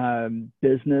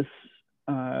 business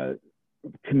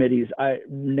committees,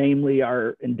 namely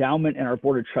our endowment and our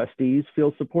board of trustees,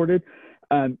 feel supported.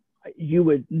 You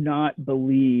would not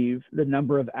believe the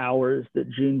number of hours that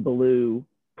June Ballou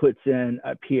puts in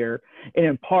up here, and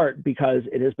in part because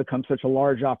it has become such a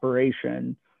large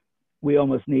operation, we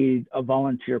almost need a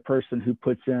volunteer person who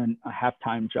puts in a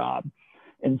half-time job.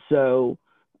 And so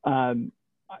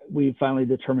we finally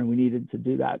determined we needed to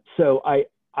do that. So I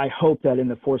hope that in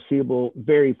the foreseeable,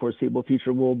 very foreseeable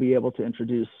future, we'll be able to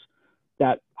introduce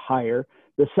that hire.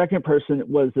 The second person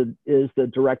is the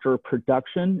director of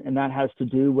production, and that has to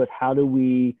do with how do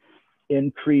we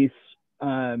increase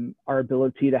our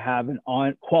ability to have an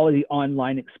quality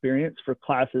online experience for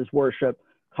classes, worship,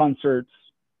 concerts,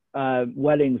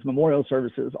 weddings, memorial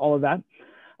services, all of that.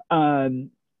 And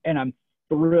I'm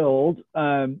thrilled.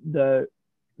 The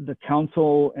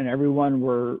council and everyone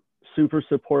were super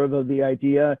supportive of the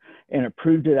idea and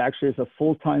approved it actually as a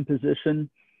full-time position.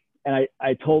 And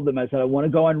I told them, I said, I want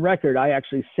to go on record. I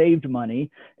actually saved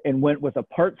money and went with a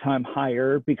part-time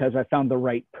hire because I found the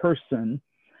right person.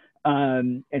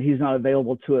 And he's not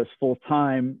available to us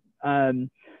full-time.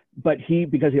 But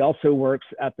because he also works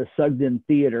at the Sugden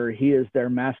Theater, he is their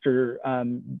master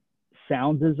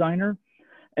sound designer.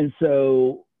 And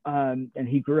so, and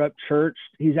he grew up church.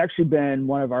 He's actually been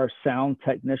one of our sound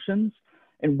technicians.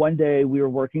 And one day we were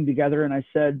working together and I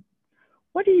said,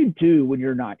 what do you do when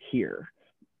you're not here?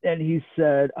 And he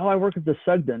said, oh, I work at the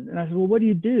Sugden. And I said, well, what do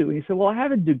you do? And he said, well, I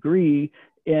have a degree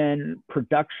in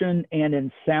production and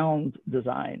in sound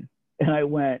design. And I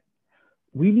went,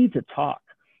 we need to talk.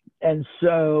 And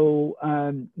so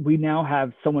we now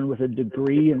have someone with a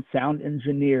degree in sound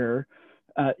engineering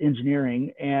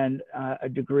and a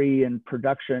degree in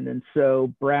production. And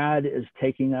so Brad is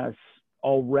taking us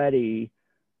already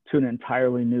to an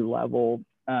entirely new level.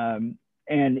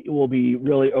 And will be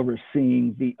really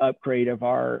overseeing the upgrade of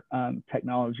our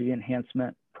technology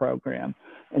enhancement program.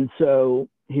 And so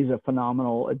he's a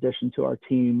phenomenal addition to our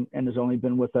team and has only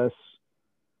been with us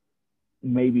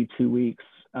maybe 2 weeks.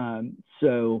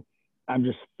 So I'm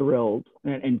just thrilled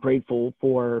and grateful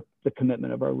for the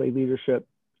commitment of our lay leadership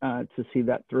to see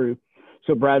that through.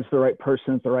 So Brad's the right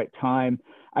person at the right time.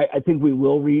 I think we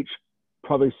will reach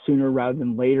probably sooner rather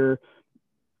than later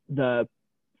the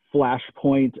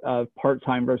flashpoint of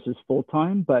part-time versus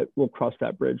full-time, but we'll cross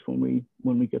that bridge when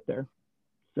we get there.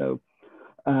 So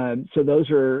so those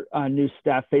are new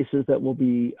staff faces that will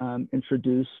be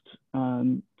introduced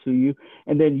to you.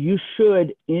 And then you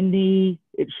should,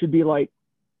 it should be like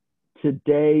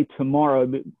today,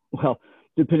 tomorrow, well,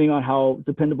 depending on how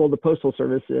dependable the Postal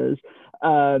Service is,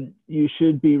 you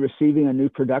should be receiving a new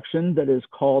production that is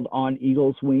called On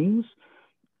Eagle's Wings.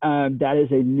 That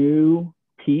is a new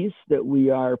piece that we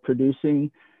are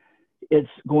producing. It's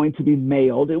going to be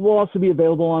mailed. It will also be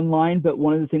available online, but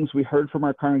one of the things we heard from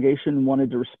our congregation and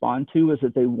wanted to respond to was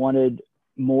that they wanted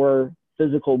more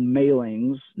physical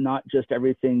mailings, not just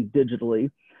everything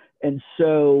digitally. And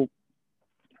so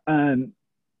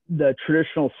the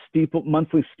traditional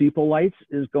monthly steeple lights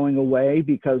is going away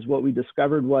because what we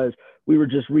discovered was we were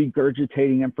just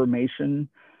regurgitating information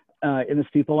in the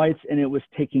steeple lights, and it was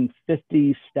taking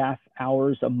 50 staff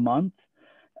hours a month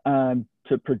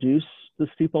to produce the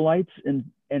steeple lights.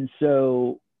 And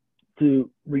so to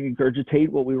regurgitate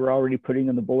what we were already putting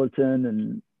in the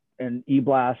bulletin and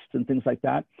e-blast and things like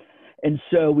that. And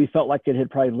so we felt like it had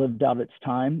probably lived out its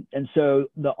time. And so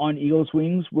the On Eagle's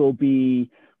Wings will be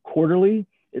quarterly.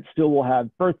 It still will have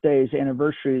birthdays,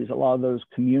 anniversaries, a lot of those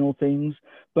communal things.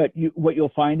 But what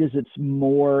you'll find is it's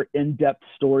more in-depth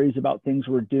stories about things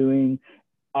we're doing.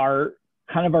 Our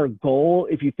goal,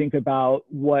 if you think about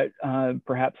what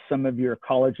perhaps some of your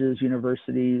colleges,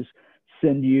 universities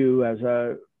send you as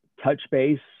a touch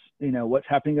base, what's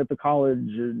happening at the college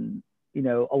and,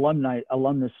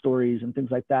 alumnus stories and things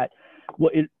like that.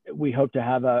 Well, we hope to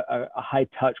have a high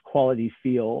touch quality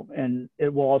feel, and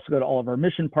it will also go to all of our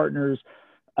mission partners,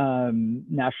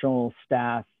 national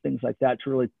staff, things like that, to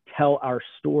really tell our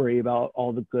story about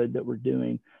all the good that we're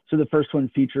doing. So the first one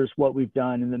features what we've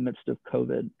done in the midst of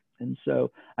COVID. And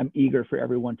so I'm eager for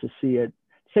everyone to see it.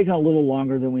 It's taken a little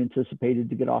longer than we anticipated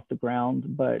to get off the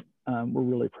ground, but we're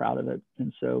really proud of it.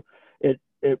 And so it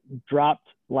dropped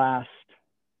last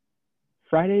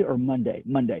Friday or Monday.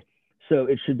 So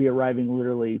it should be arriving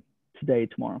literally today,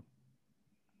 tomorrow.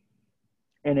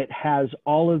 And it has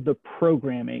all of the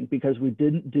programming because we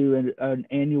didn't do an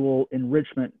annual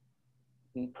enrichment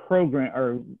program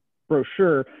or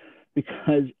brochure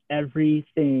because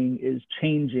everything is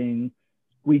changing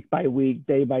week by week,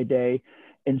 day by day.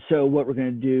 And so what we're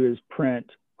going to do is print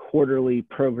quarterly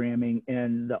programming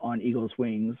in the On Eagle's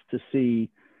Wings to see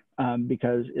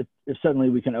because if suddenly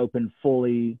we can open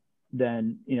fully,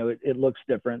 then, you know, it looks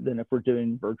different than if we're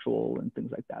doing virtual and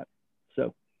things like that.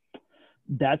 So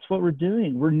that's what we're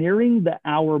doing. We're nearing the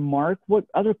hour mark. What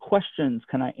other questions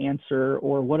can I answer,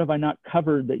 or what have I not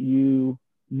covered that you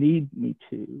need me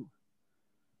to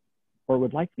or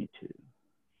would like me to?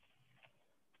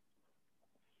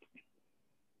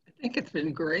 I think it's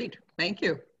been great. Thank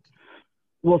you.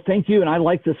 Well, thank you. And I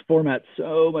like this format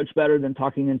so much better than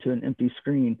talking into an empty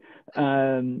screen.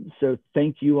 So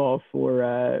thank you all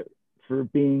for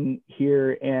being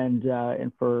here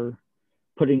and for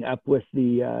putting up with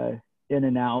the in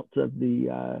and out of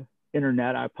the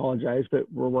internet. I apologize,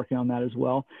 but we're working on that as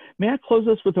well. May I close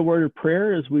us with a word of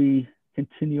prayer as we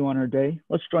continue on our day?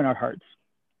 Let's join our hearts.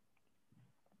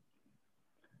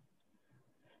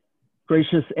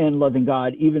 Gracious and loving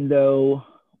God, even though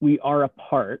we are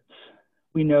apart,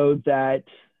 we know that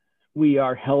we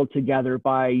are held together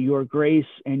by your grace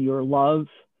and your love.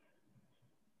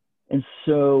 And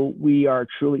so we are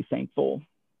truly thankful.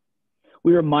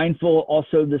 We are mindful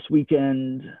also this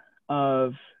weekend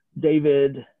of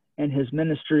David and his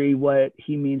ministry, what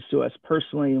he means to us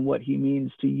personally and what he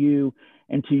means to you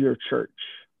and to your church.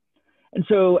 And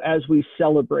so as we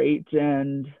celebrate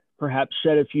and perhaps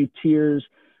shed a few tears,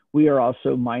 we are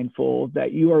also mindful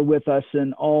that you are with us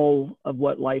in all of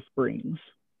what life brings.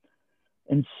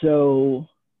 And so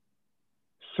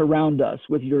surround us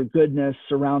with your goodness,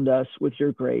 surround us with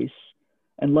your grace,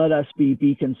 and let us be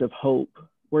beacons of hope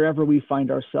wherever we find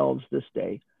ourselves this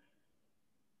day.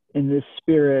 In this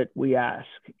spirit, we ask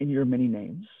in your many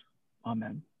names.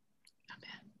 Amen.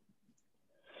 Amen.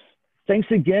 Thanks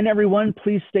again, everyone.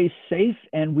 Please stay safe,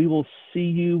 and we will see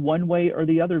you one way or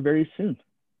the other very soon.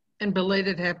 And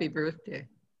belated happy birthday.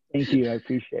 Thank you. I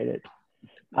appreciate it.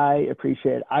 I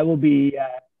appreciate it. I will be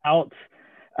out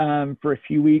for a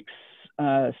few weeks,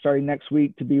 starting next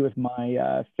week, to be with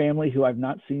my family, who I've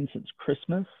not seen since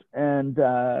Christmas, and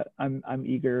I'm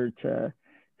eager to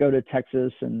go to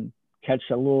Texas and catch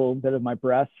a little bit of my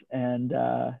breath and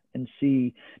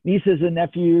see nieces and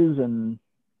nephews and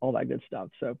all that good stuff.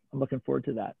 So I'm looking forward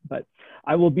to that. But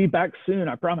I will be back soon,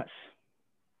 I promise.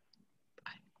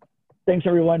 Thanks,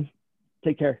 everyone.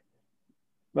 Take care.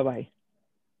 Bye-bye.